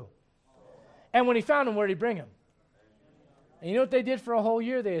seek who? And when he found him, where did he bring him? And you know what they did for a whole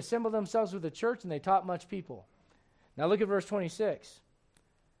year? They assembled themselves with the church, and they taught much people. Now look at verse 26.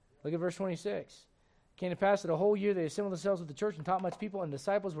 Look at verse 26. Came to pass that a whole year they assembled themselves with the church and taught much people, and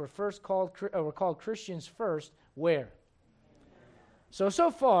disciples were called Christians first. Where?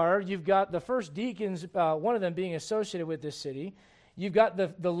 So far, you've got the first deacons, one of them being associated with this city. You've got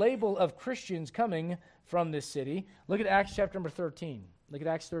the label of Christians coming from this city. Look at Acts chapter number 13. Look at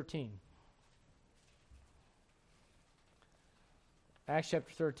Acts 13. Acts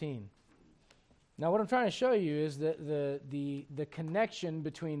chapter 13. Now, what I'm trying to show you is that the connection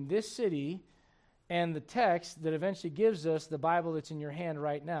between this city and the text that eventually gives us the Bible that's in your hand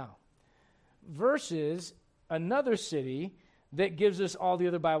right now, versus another city that gives us all the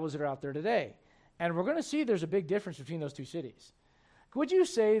other Bibles that are out there today. And we're going to see there's a big difference between those two cities. Would you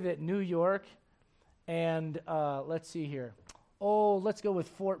say that New York and, let's see here, let's go with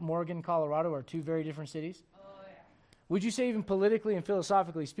Fort Morgan, Colorado, are two very different cities? Would you say even politically and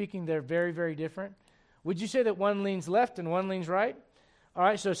philosophically speaking, they're very, very different? Would you say that one leans left and one leans right? All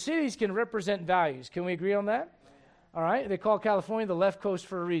right, so cities can represent values. Can we agree on that? All right, they call California the left coast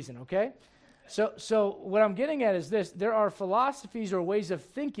for a reason, okay? So what I'm getting at is this. There are philosophies or ways of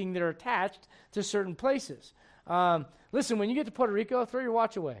thinking that are attached to certain places. Listen, when you get to Puerto Rico, throw your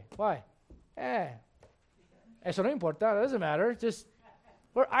watch away. Why? Eso no importa. It doesn't matter.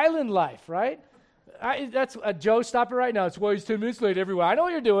 We're island life, right? That's Joe, stop it right now. It's always 10 minutes late everywhere. I know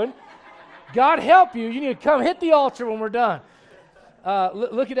what you're doing. God help you. You need to come hit the altar when we're done.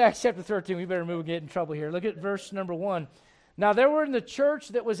 Look at Acts chapter 13. We better move and get in trouble here. Look at verse number 1. Now there were in the church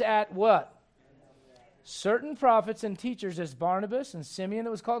that was at what? Certain prophets and teachers, as Barnabas and Simeon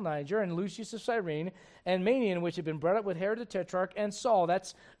that was called Niger, and Lucius of Cyrene, and Manaen, which had been brought up with Herod the Tetrarch, and Saul,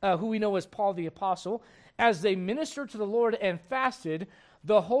 that's who we know as Paul the Apostle, as they ministered to the Lord and fasted,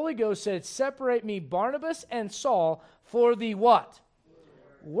 the Holy Ghost said, separate me, Barnabas and Saul, for the what?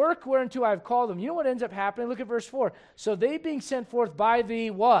 Work whereunto I have called them. You know what ends up happening? Look at verse 4. So they being sent forth by the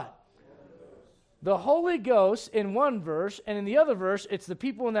what? The Holy Ghost in one verse, and in the other verse, it's the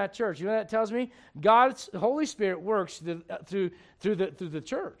people in that church. You know what that tells me? God's Holy Spirit works through the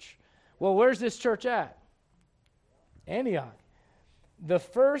church. Well, where's this church at? Antioch. The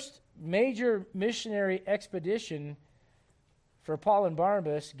first major missionary expedition for Paul and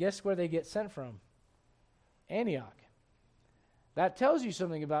Barnabas, guess where they get sent from? Antioch. That tells you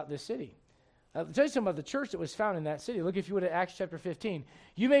something about this city. I'll tell you something about the church that was found in that city. Look, if you would, at Acts chapter 15.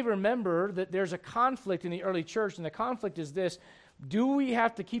 You may remember that there's a conflict in the early church, and the conflict is this. Do we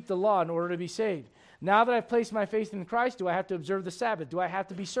have to keep the law in order to be saved? Now that I've placed my faith in Christ, do I have to observe the Sabbath? Do I have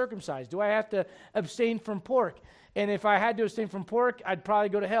to be circumcised? Do I have to abstain from pork? And if I had to abstain from pork, I'd probably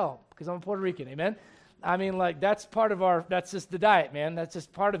go to hell because I'm a Puerto Rican, amen? I mean, that's part of that's just the diet, man. That's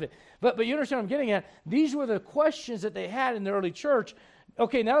just part of it. But you understand what I'm getting at? These were the questions that they had in the early church.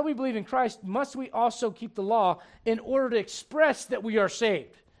 Okay, now that we believe in Christ, must we also keep the law in order to express that we are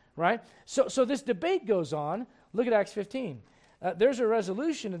saved, right? So this debate goes on. Look at Acts 15. there's a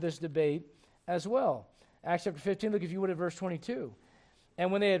resolution to this debate as well. Acts chapter 15, look if you would at verse 22.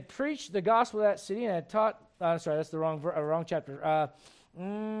 And when they had preached the gospel of that city and had taught, sorry, that's the wrong chapter.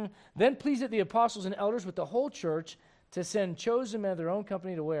 Then pleased it the apostles and elders with the whole church to send chosen men of their own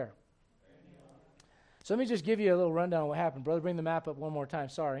company to where? So let me just give you a little rundown of what happened. Brother, bring the map up one more time.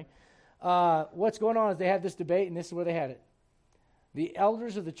 Sorry. What's going on is they had this debate, and this is where they had it. The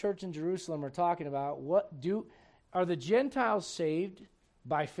elders of the church in Jerusalem are talking about are the Gentiles saved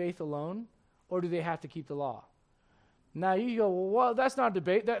by faith alone, or do they have to keep the law? Now you go, well, that's not a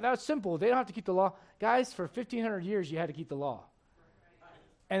debate. That's simple. They don't have to keep the law. Guys, for 1,500 years, you had to keep the law.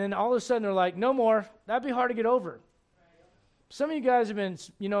 And then all of a sudden, they're like, no more. That'd be hard to get over. Some of you guys have been,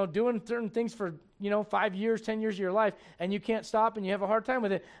 doing certain things for, 5 years, 10 years of your life, and you can't stop, and you have a hard time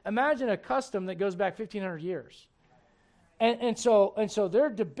with it. Imagine a custom that goes back 1,500 years. And so they're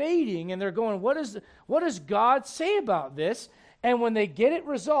debating, and they're going, what does God say about this? And when they get it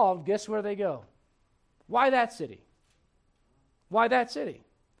resolved, guess where they go? Why that city? Why that city?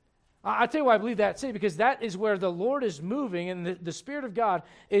 I'll tell you why I believe that city, because that is where the Lord is moving, and the Spirit of God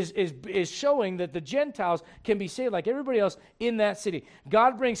is showing that the Gentiles can be saved like everybody else in that city.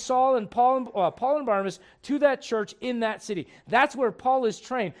 God brings Paul and Barnabas to that church in that city. That's where Paul is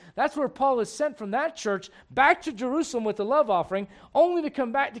trained. That's where Paul is sent from that church back to Jerusalem with the love offering, only to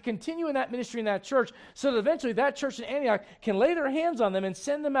come back to continue in that ministry in that church, so that eventually that church in Antioch can lay their hands on them and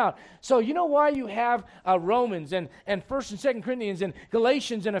send them out. So you know why you have Romans and 1st and 2nd Corinthians and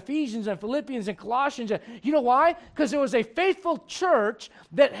Galatians and Ephesians and Philippians and Colossians. You know why? Because there was a faithful church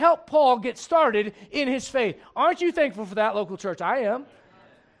that helped Paul get started in his faith. Aren't you thankful for that, local church? I am.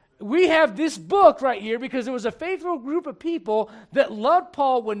 We have this book right here because there was a faithful group of people that loved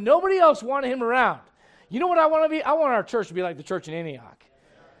Paul when nobody else wanted him around. You know what I want to be? I want our church to be like the church in Antioch.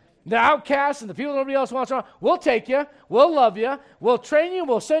 The outcasts and the people nobody else wants around. We'll take you. We'll love you. We'll train you.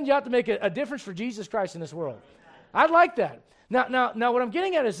 We'll send you out to make a difference for Jesus Christ in this world. I'd like that. Now, what I'm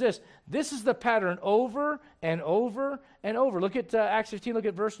getting at is this. This is the pattern over and over and over. Look at Acts 15. Look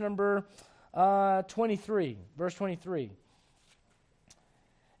at verse number 23. Verse 23.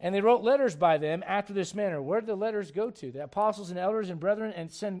 And they wrote letters by them after this manner. Where did the letters go to? The apostles and elders and brethren,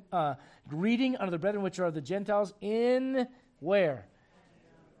 and send greeting unto the brethren which are the Gentiles in where?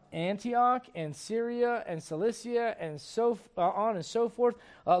 Antioch and Syria and Cilicia and so on and so forth.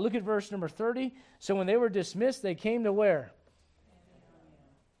 Look at verse number 30. So when they were dismissed, they came to where?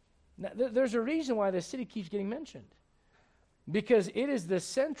 Now, there's a reason why this city keeps getting mentioned. Because it is the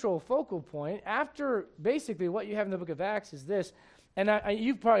central focal point. After basically what you have in the book of Acts is this. And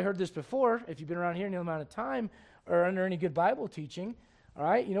you've probably heard this before if you've been around here any amount of time or under any good Bible teaching. All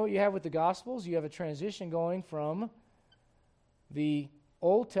right, you know what you have with the Gospels? You have a transition going from the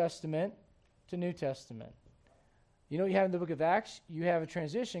Old Testament to New Testament. You know what you have in the book of Acts? You have a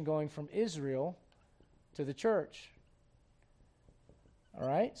transition going from Israel to the church. All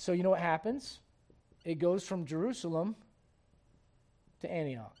right, so you know what happens? It goes from Jerusalem to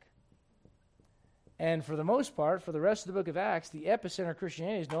Antioch. And for the most part, for the rest of the book of Acts, the epicenter of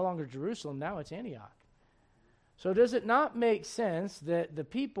Christianity is no longer Jerusalem, now it's Antioch. So does it not make sense that the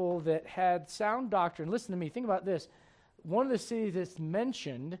people that had sound doctrine, listen to me, think about this, one of the cities that's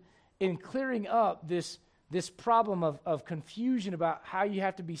mentioned in clearing up this problem of confusion about how you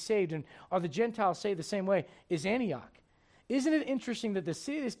have to be saved and are the Gentiles saved the same way is Antioch. Isn't it interesting that the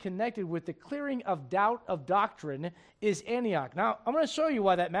city that's connected with the clearing of doubt of doctrine is Antioch? Now, I'm going to show you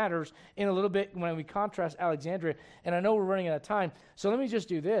why that matters in a little bit when we contrast Alexandria, and I know we're running out of time, so let me just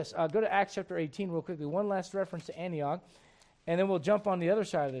do this. Go to Acts chapter 18 real quickly, one last reference to Antioch, and then we'll jump on the other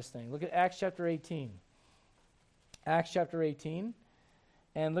side of this thing. Look at Acts chapter 18. Acts chapter 18,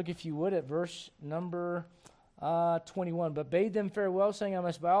 and look, if you would, at verse number 21. But bade them farewell, saying, I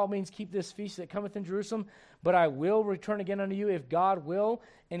must by all means keep this feast that cometh in Jerusalem, but I will return again unto you, if God will.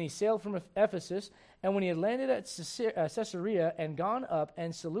 And he sailed from Ephesus, and when he had landed at Caesarea and gone up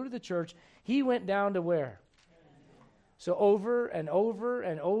and saluted the church, he went down to where? So over and over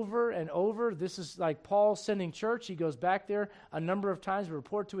and over and over, this is like Paul sending church. He goes back there a number of times to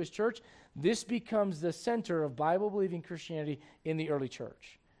report to his church. This becomes the center of Bible-believing Christianity in the early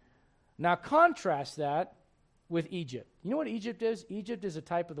church. Now contrast that with Egypt. You know what Egypt is? Egypt is a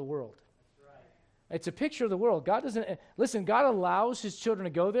type of the world. That's right. It's a picture of the world. God allows his children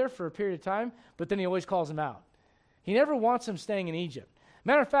to go there for a period of time, but then he always calls them out. He never wants them staying in Egypt.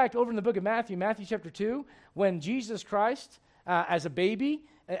 Matter of fact, over in the book of Matthew chapter 2, when Jesus Christ, as a baby,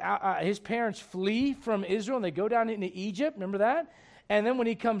 his parents flee from Israel and they go down into Egypt. Remember that? And then when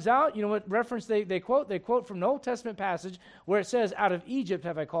he comes out, you know what reference they quote? They quote from an Old Testament passage where it says, out of Egypt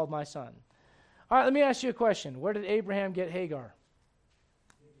have I called my son. All right, let me ask you a question. Where did Abraham get Hagar?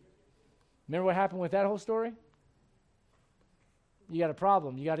 Remember what happened with that whole story? You got a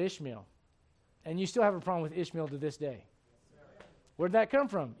problem. You got Ishmael. And you still have a problem with Ishmael to this day. Where did that come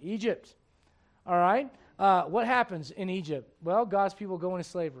from? Egypt. All right? What happens in Egypt? Well, God's people go into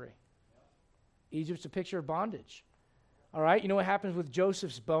slavery. Egypt's a picture of bondage. All right? You know what happens with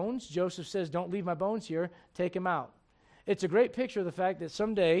Joseph's bones? Joseph says, don't leave my bones here. Take them out. It's a great picture of the fact that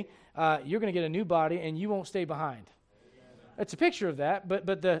someday you're going to get a new body and you won't stay behind. It's a picture of that,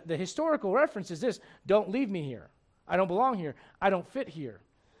 but the historical reference is this: don't leave me here. I don't belong here. I don't fit here.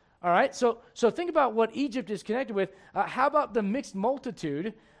 All right? So think about what Egypt is connected with. How about the mixed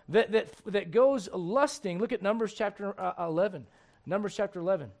multitude that goes lusting? Look at Numbers chapter 11. Numbers chapter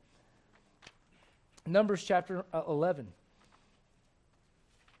 11. Numbers chapter 11.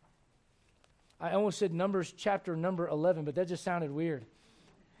 I almost said Numbers chapter number 11, but that just sounded weird.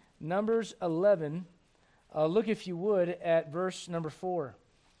 Numbers 11, look if you would at verse number 4.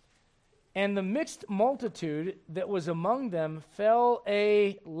 And the mixed multitude that was among them fell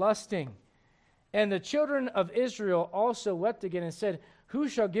a lusting. And the children of Israel also wept again and said, who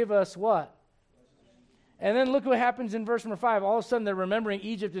shall give us what? And then look what happens in verse number 5. All of a sudden they're remembering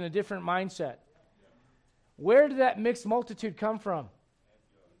Egypt in a different mindset. Where did that mixed multitude come from?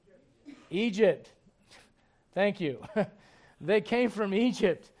 Egypt. Thank you. They came from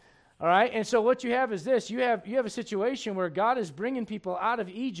Egypt. All right? And so what you have is this. You have a situation where God is bringing people out of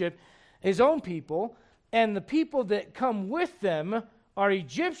Egypt, his own people, and the people that come with them are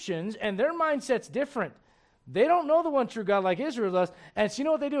Egyptians, and their mindset's different. They don't know the one true God like Israel does. And so you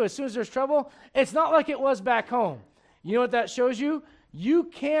know what they do? As soon as there's trouble, it's not like it was back home. You know what that shows you? You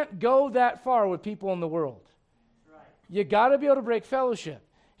can't go that far with people in the world. Right. You got to be able to break fellowship.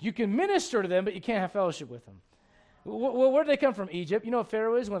 You can minister to them, but you can't have fellowship with them. Well, where did they come from? Egypt. You know what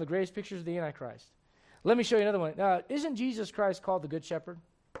Pharaoh is? One of the greatest pictures of the Antichrist. Let me show you another one. Isn't Jesus Christ called the Good Shepherd?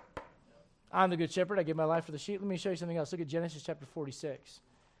 I'm the Good Shepherd. I give my life for the sheep. Let me show you something else. Look at Genesis chapter 46.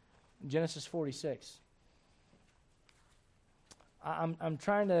 Genesis 46. I'm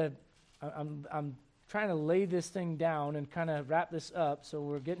trying to lay this thing down and kind of wrap this up, so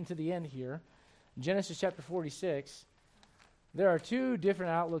we're getting to the end here. Genesis chapter 46. There are two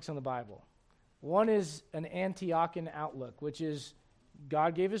different outlooks on the Bible. One is an Antiochian outlook, which is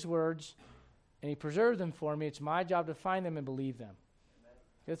God gave his words, and he preserved them for me. It's my job to find them and believe them. Amen.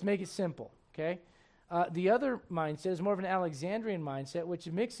 Let's make it simple, okay? The other mindset is more of an Alexandrian mindset, which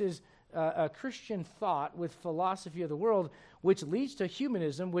mixes a Christian thought with philosophy of the world, which leads to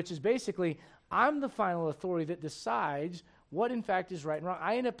humanism, which is basically, I'm the final authority that decides what in fact is right and wrong.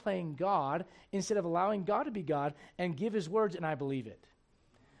 I end up playing God instead of allowing God to be God and give his words, and I believe it.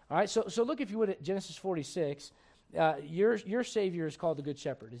 All right, so look if you would at Genesis 46. Your Savior is called the Good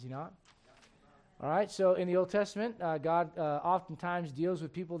Shepherd, is he not? All right, so in the Old Testament, God oftentimes deals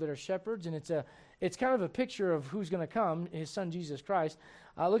with people that are shepherds, and it's kind of a picture of who's going to come, his son Jesus Christ.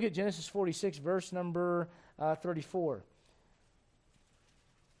 Look at Genesis 46, verse number 34.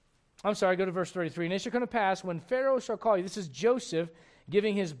 I'm sorry, go to verse 33. And it shall come to pass when Pharaoh shall call you. This is Joseph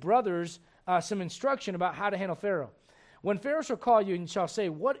giving his brothers some instruction about how to handle Pharaoh. When Pharaoh shall call you and shall say,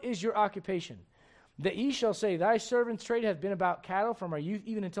 what is your occupation? That ye shall say, thy servant's trade hath been about cattle from our youth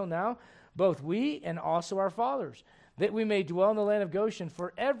even until now, both we and also our fathers, that we may dwell in the land of Goshen.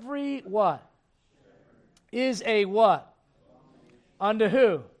 For every what? Is a what? Unto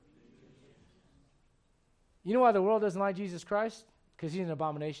who? You know why the world doesn't like Jesus Christ? Because he's an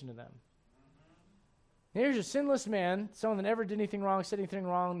abomination to them. Here's a sinless man, someone that never did anything wrong, said anything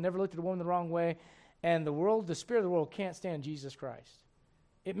wrong, never looked at a woman the wrong way, and the spirit of the world can't stand Jesus Christ.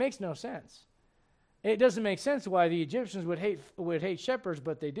 It makes no sense. It doesn't make sense why the Egyptians would hate shepherds,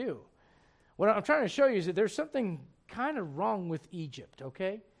 but they do. What I'm trying to show you is that there's something kind of wrong with Egypt,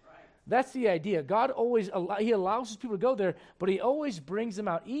 okay? That's the idea. God he allows his people to go there, but he always brings them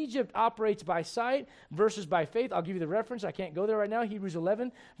out. Egypt operates by sight versus by faith. I'll give you the reference. I can't go there right now. Hebrews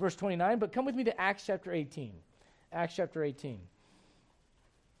 11, verse 29. But come with me to Acts chapter 18. Acts chapter 18.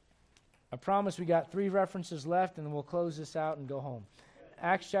 I promise we got 3 references left, and then we'll close this out and go home.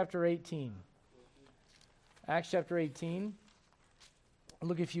 Acts chapter 18. Acts chapter 18.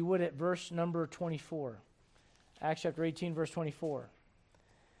 Look, if you would, at verse number 24. Acts chapter 18, verse 24.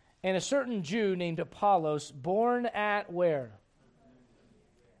 And a certain Jew named Apollos, born at where?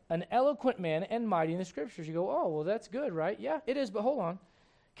 An eloquent man and mighty in the Scriptures. You go, oh, well, that's good, right? Yeah, it is, but hold on.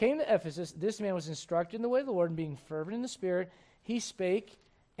 Came to Ephesus. This man was instructed in the way of the Lord, and being fervent in the Spirit, he spake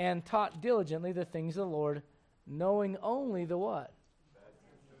and taught diligently the things of the Lord, knowing only the what?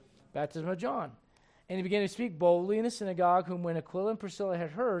 Baptism of John. And he began to speak boldly in the synagogue, whom when Aquila and Priscilla had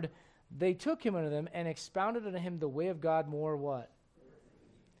heard, They took him unto them and expounded unto him the way of God more what?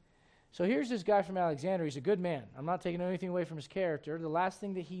 So here's this guy from Alexandria. He's a good man. I'm not taking anything away from his character. The last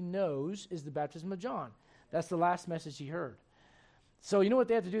thing that he knows is the baptism of John. That's the last message he heard. So you know what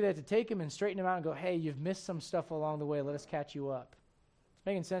they have to do? They have to take him and straighten him out and go, hey, you've missed some stuff along the way. Let us catch you up.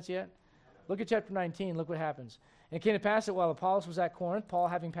 Making sense yet? Look at chapter 19. Look what happens. And it came to pass that while Apollos was at Corinth, Paul,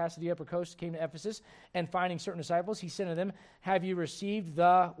 having passed the upper coast, came to Ephesus, and finding certain disciples, he said to them, have you received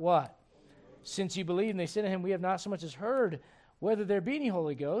the what? Since you believe. And they said to him, we have not so much as heard whether there be any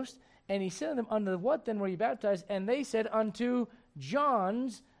Holy Ghost. And he said to them, unto what then were you baptized? And they said, unto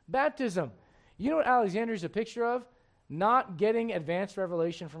John's baptism. You know what Alexandria is a picture of? Not getting advanced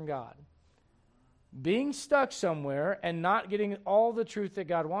revelation from God. Being stuck somewhere and not getting all the truth that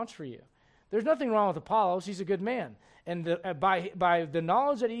God wants for you. There's nothing wrong with Apollos. He's a good man. And by the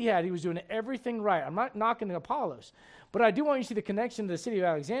knowledge that he had, he was doing everything right. I'm not knocking Apollos. But I do want you to see the connection to the city of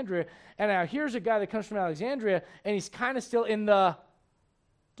Alexandria. And now here's a guy that comes from Alexandria, and he's kind of still in the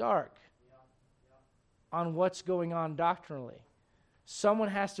dark on what's going on doctrinally. Someone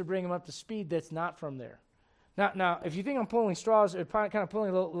has to bring him up to speed that's not from there. Now, if you think I'm pulling straws, or kind of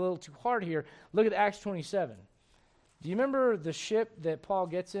pulling a little too hard here, look at Acts 27. Do you remember the ship that Paul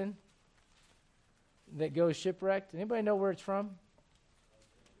gets in that goes shipwrecked? Anybody know where it's from?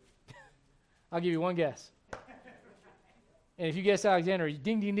 I'll give you one guess. And if you guess Alexandria,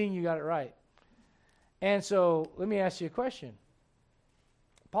 ding, ding, ding, you got it right. And so let me ask you a question.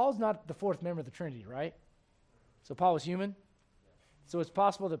 Paul's not the fourth member of the Trinity, right? So Paul was human. So it's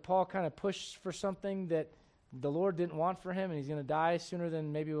possible that Paul kind of pushed for something that the Lord didn't want for him, and he's going to die sooner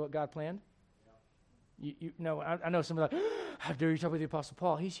than maybe what God planned. You know, I know somebody like, how dare you talk about the Apostle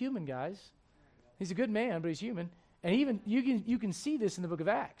Paul? He's human, guys. He's a good man, but he's human. And even you can see this in the book of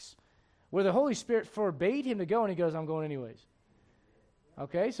Acts, where the Holy Spirit forbade him to go, and he goes, I'm going anyways.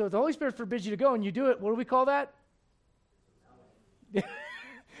 Okay, so if the Holy Spirit forbids you to go and you do it, what do we call that?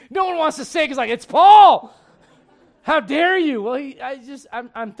 No one wants to say, because it's Paul. How dare you? Well,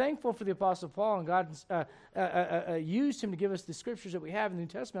 I'm thankful for the Apostle Paul, and God used him to give us the scriptures that we have in the New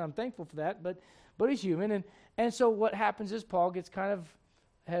Testament. I'm thankful for that, but he's human, and so what happens is Paul gets kind of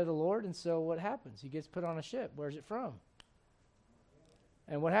ahead of the Lord, and so what happens? He gets put on a ship. Where's it from?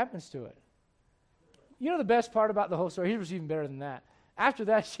 And what happens to it? You know the best part about the whole story? Here's what's even better than that. After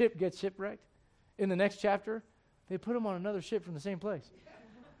that ship gets shipwrecked, in the next chapter, they put him on another ship from the same place.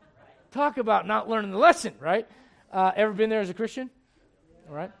 Talk about not learning the lesson, right? Ever been there as a Christian?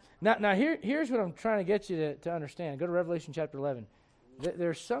 All right. Now here's what I'm trying to get you to understand. Go to Revelation chapter 11.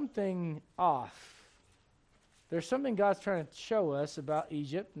 There's something off. There's something God's trying to show us about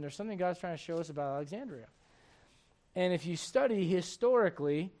Egypt, and there's something God's trying to show us about Alexandria. And if you study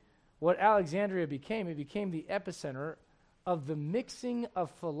historically what Alexandria became, it became the epicenter of the mixing of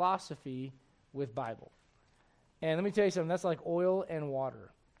philosophy with Bible. And let me tell you something, that's like oil and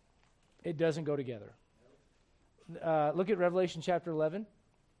water. It doesn't go together. Look at Revelation chapter 11.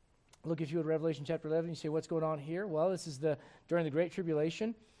 Look, if you would, Revelation chapter 11, you say, what's going on here? Well, this is during the Great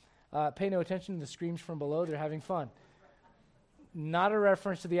Tribulation. Pay no attention to the screams from below. They're having fun. Not a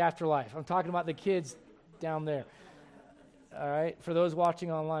reference to the afterlife. I'm talking about the kids down there. All right? For those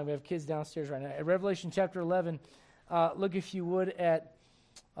watching online, we have kids downstairs right now. At Revelation chapter 11, look, if you would, at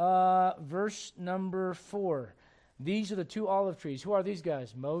verse number 4. These are the two olive trees. Who are these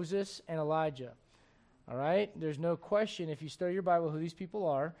guys? Moses and Elijah. All right? There's no question, if you study your Bible, who these people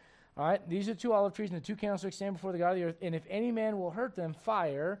are. All right? These are two olive trees, and the two candlesticks stand before the God of the earth. And if any man will hurt them,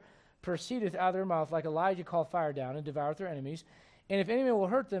 fire proceedeth out of their mouth, like Elijah called fire down, and devoureth their enemies. And if any man will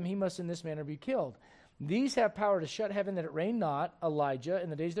hurt them, he must in this manner be killed. These have power to shut heaven that it rain not, Elijah,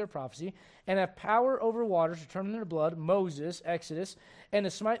 in the days of their prophecy, and have power over waters to turn them into blood, Moses, Exodus, and to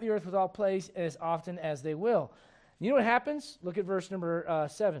smite the earth with all plagues as often as they will. You know what happens? Look at verse number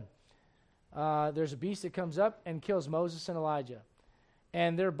 7. There's a beast that comes up and kills Moses and Elijah.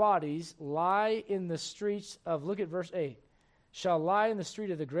 And their bodies lie in the streets of, look at verse 8, shall lie in the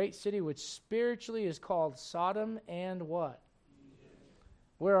street of the great city, which spiritually is called Sodom and what?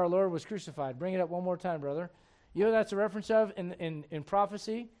 Where our Lord was crucified. Bring it up one more time, brother. You know that's a reference of in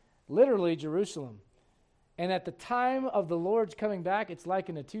prophecy? Literally Jerusalem. And at the time of the Lord's coming back, it's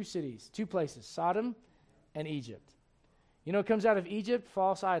likened to two places, Sodom and Egypt. You know what comes out of Egypt?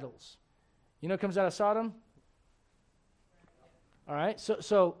 False idols. You know what comes out of Sodom? All right,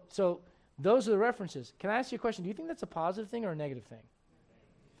 so those are the references. Can I ask you a question? Do you think that's a positive thing or a negative thing?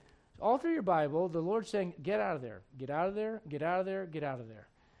 All through your Bible, the Lord's saying, get out of there, get out of there, get out of there, get out of there.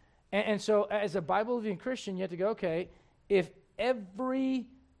 And so as a Bible-believing Christian, you have to go, okay, if every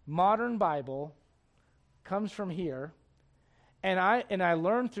modern Bible comes from here, And I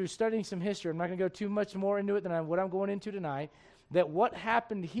learned through studying some history, I'm not going to go too much more into it than what I'm going into tonight, that what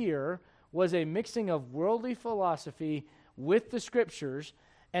happened here was a mixing of worldly philosophy with the scriptures,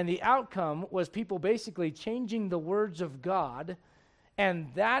 and the outcome was people basically changing the words of God,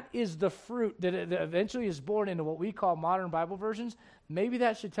 and that is the fruit that eventually is born into what we call modern Bible versions. Maybe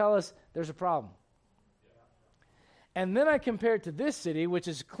that should tell us there's a problem. And then I compare it to this city, which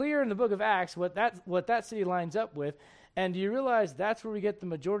is clear in the book of Acts what that city lines up with. And do you realize that's where we get the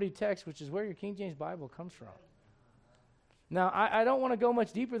majority text, which is where your King James Bible comes from? Now, I don't want to go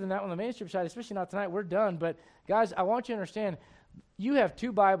much deeper than that on the manuscript side, especially not tonight. We're done. But, guys, I want you to understand, you have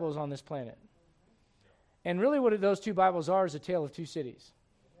two Bibles on this planet. And really what those two Bibles are is a tale of two cities.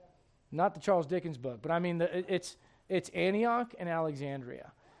 Not the Charles Dickens book, but I mean, it's Antioch and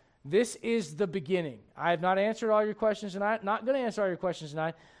Alexandria. This is the beginning. I have not answered all your questions tonight, not going to answer all your questions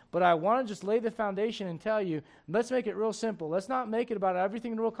tonight, but I want to just lay the foundation and tell you, let's make it real simple. Let's not make it about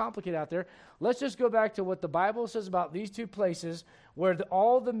everything real complicated out there. Let's just go back to what the Bible says about these two places where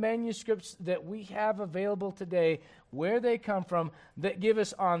all the manuscripts that we have available today, where they come from, that give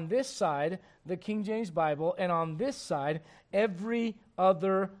us on this side the King James Bible, and on this side every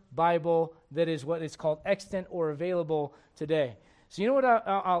other Bible that is what is called extant or available today. So you know what?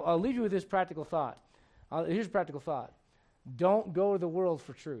 I'll leave you with this practical thought. Here's a practical thought. Don't go to the world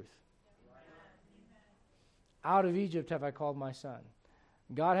for truth. Out of Egypt have I called my son.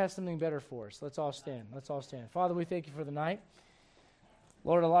 God has something better for us. Let's all stand. Let's all stand. Father, we thank you for the night.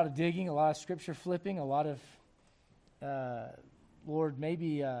 Lord, a lot of digging, a lot of scripture flipping, a lot of, Lord,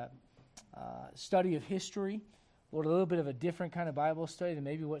 maybe study of history. Lord, a little bit of a different kind of Bible study than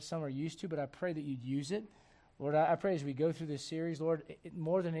maybe what some are used to, but I pray that you'd use it. Lord, I pray as we go through this series, Lord,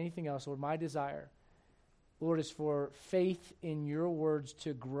 more than anything else, Lord, my desire, Lord, is for faith in your words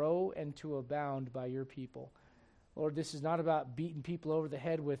to grow and to abound by your people. Lord, this is not about beating people over the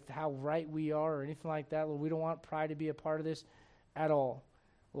head with how right we are or anything like that. Lord, we don't want pride to be a part of this at all.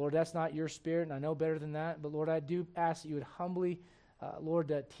 Lord, that's not your spirit, and I know better than that. But, Lord, I do ask that you would humbly,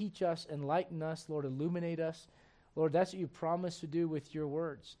 Lord, teach us, enlighten us, Lord, illuminate us. Lord, that's what you promised to do with your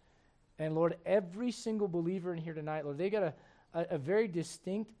words. And, Lord, every single believer in here tonight, Lord, they got a very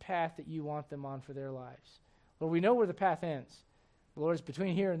distinct path that you want them on for their lives. Lord, we know where the path ends. Lord, it's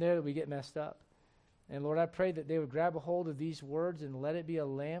between here and there that we get messed up. And, Lord, I pray that they would grab a hold of these words and let it be a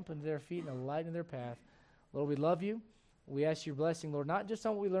lamp unto their feet and a light in their path. Lord, we love you. We ask your blessing, Lord, not just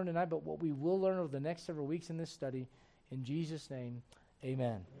on what we learned tonight, but what we will learn over the next several weeks in this study. In Jesus' name,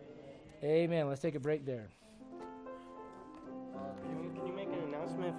 amen. Amen. Let's take a break there.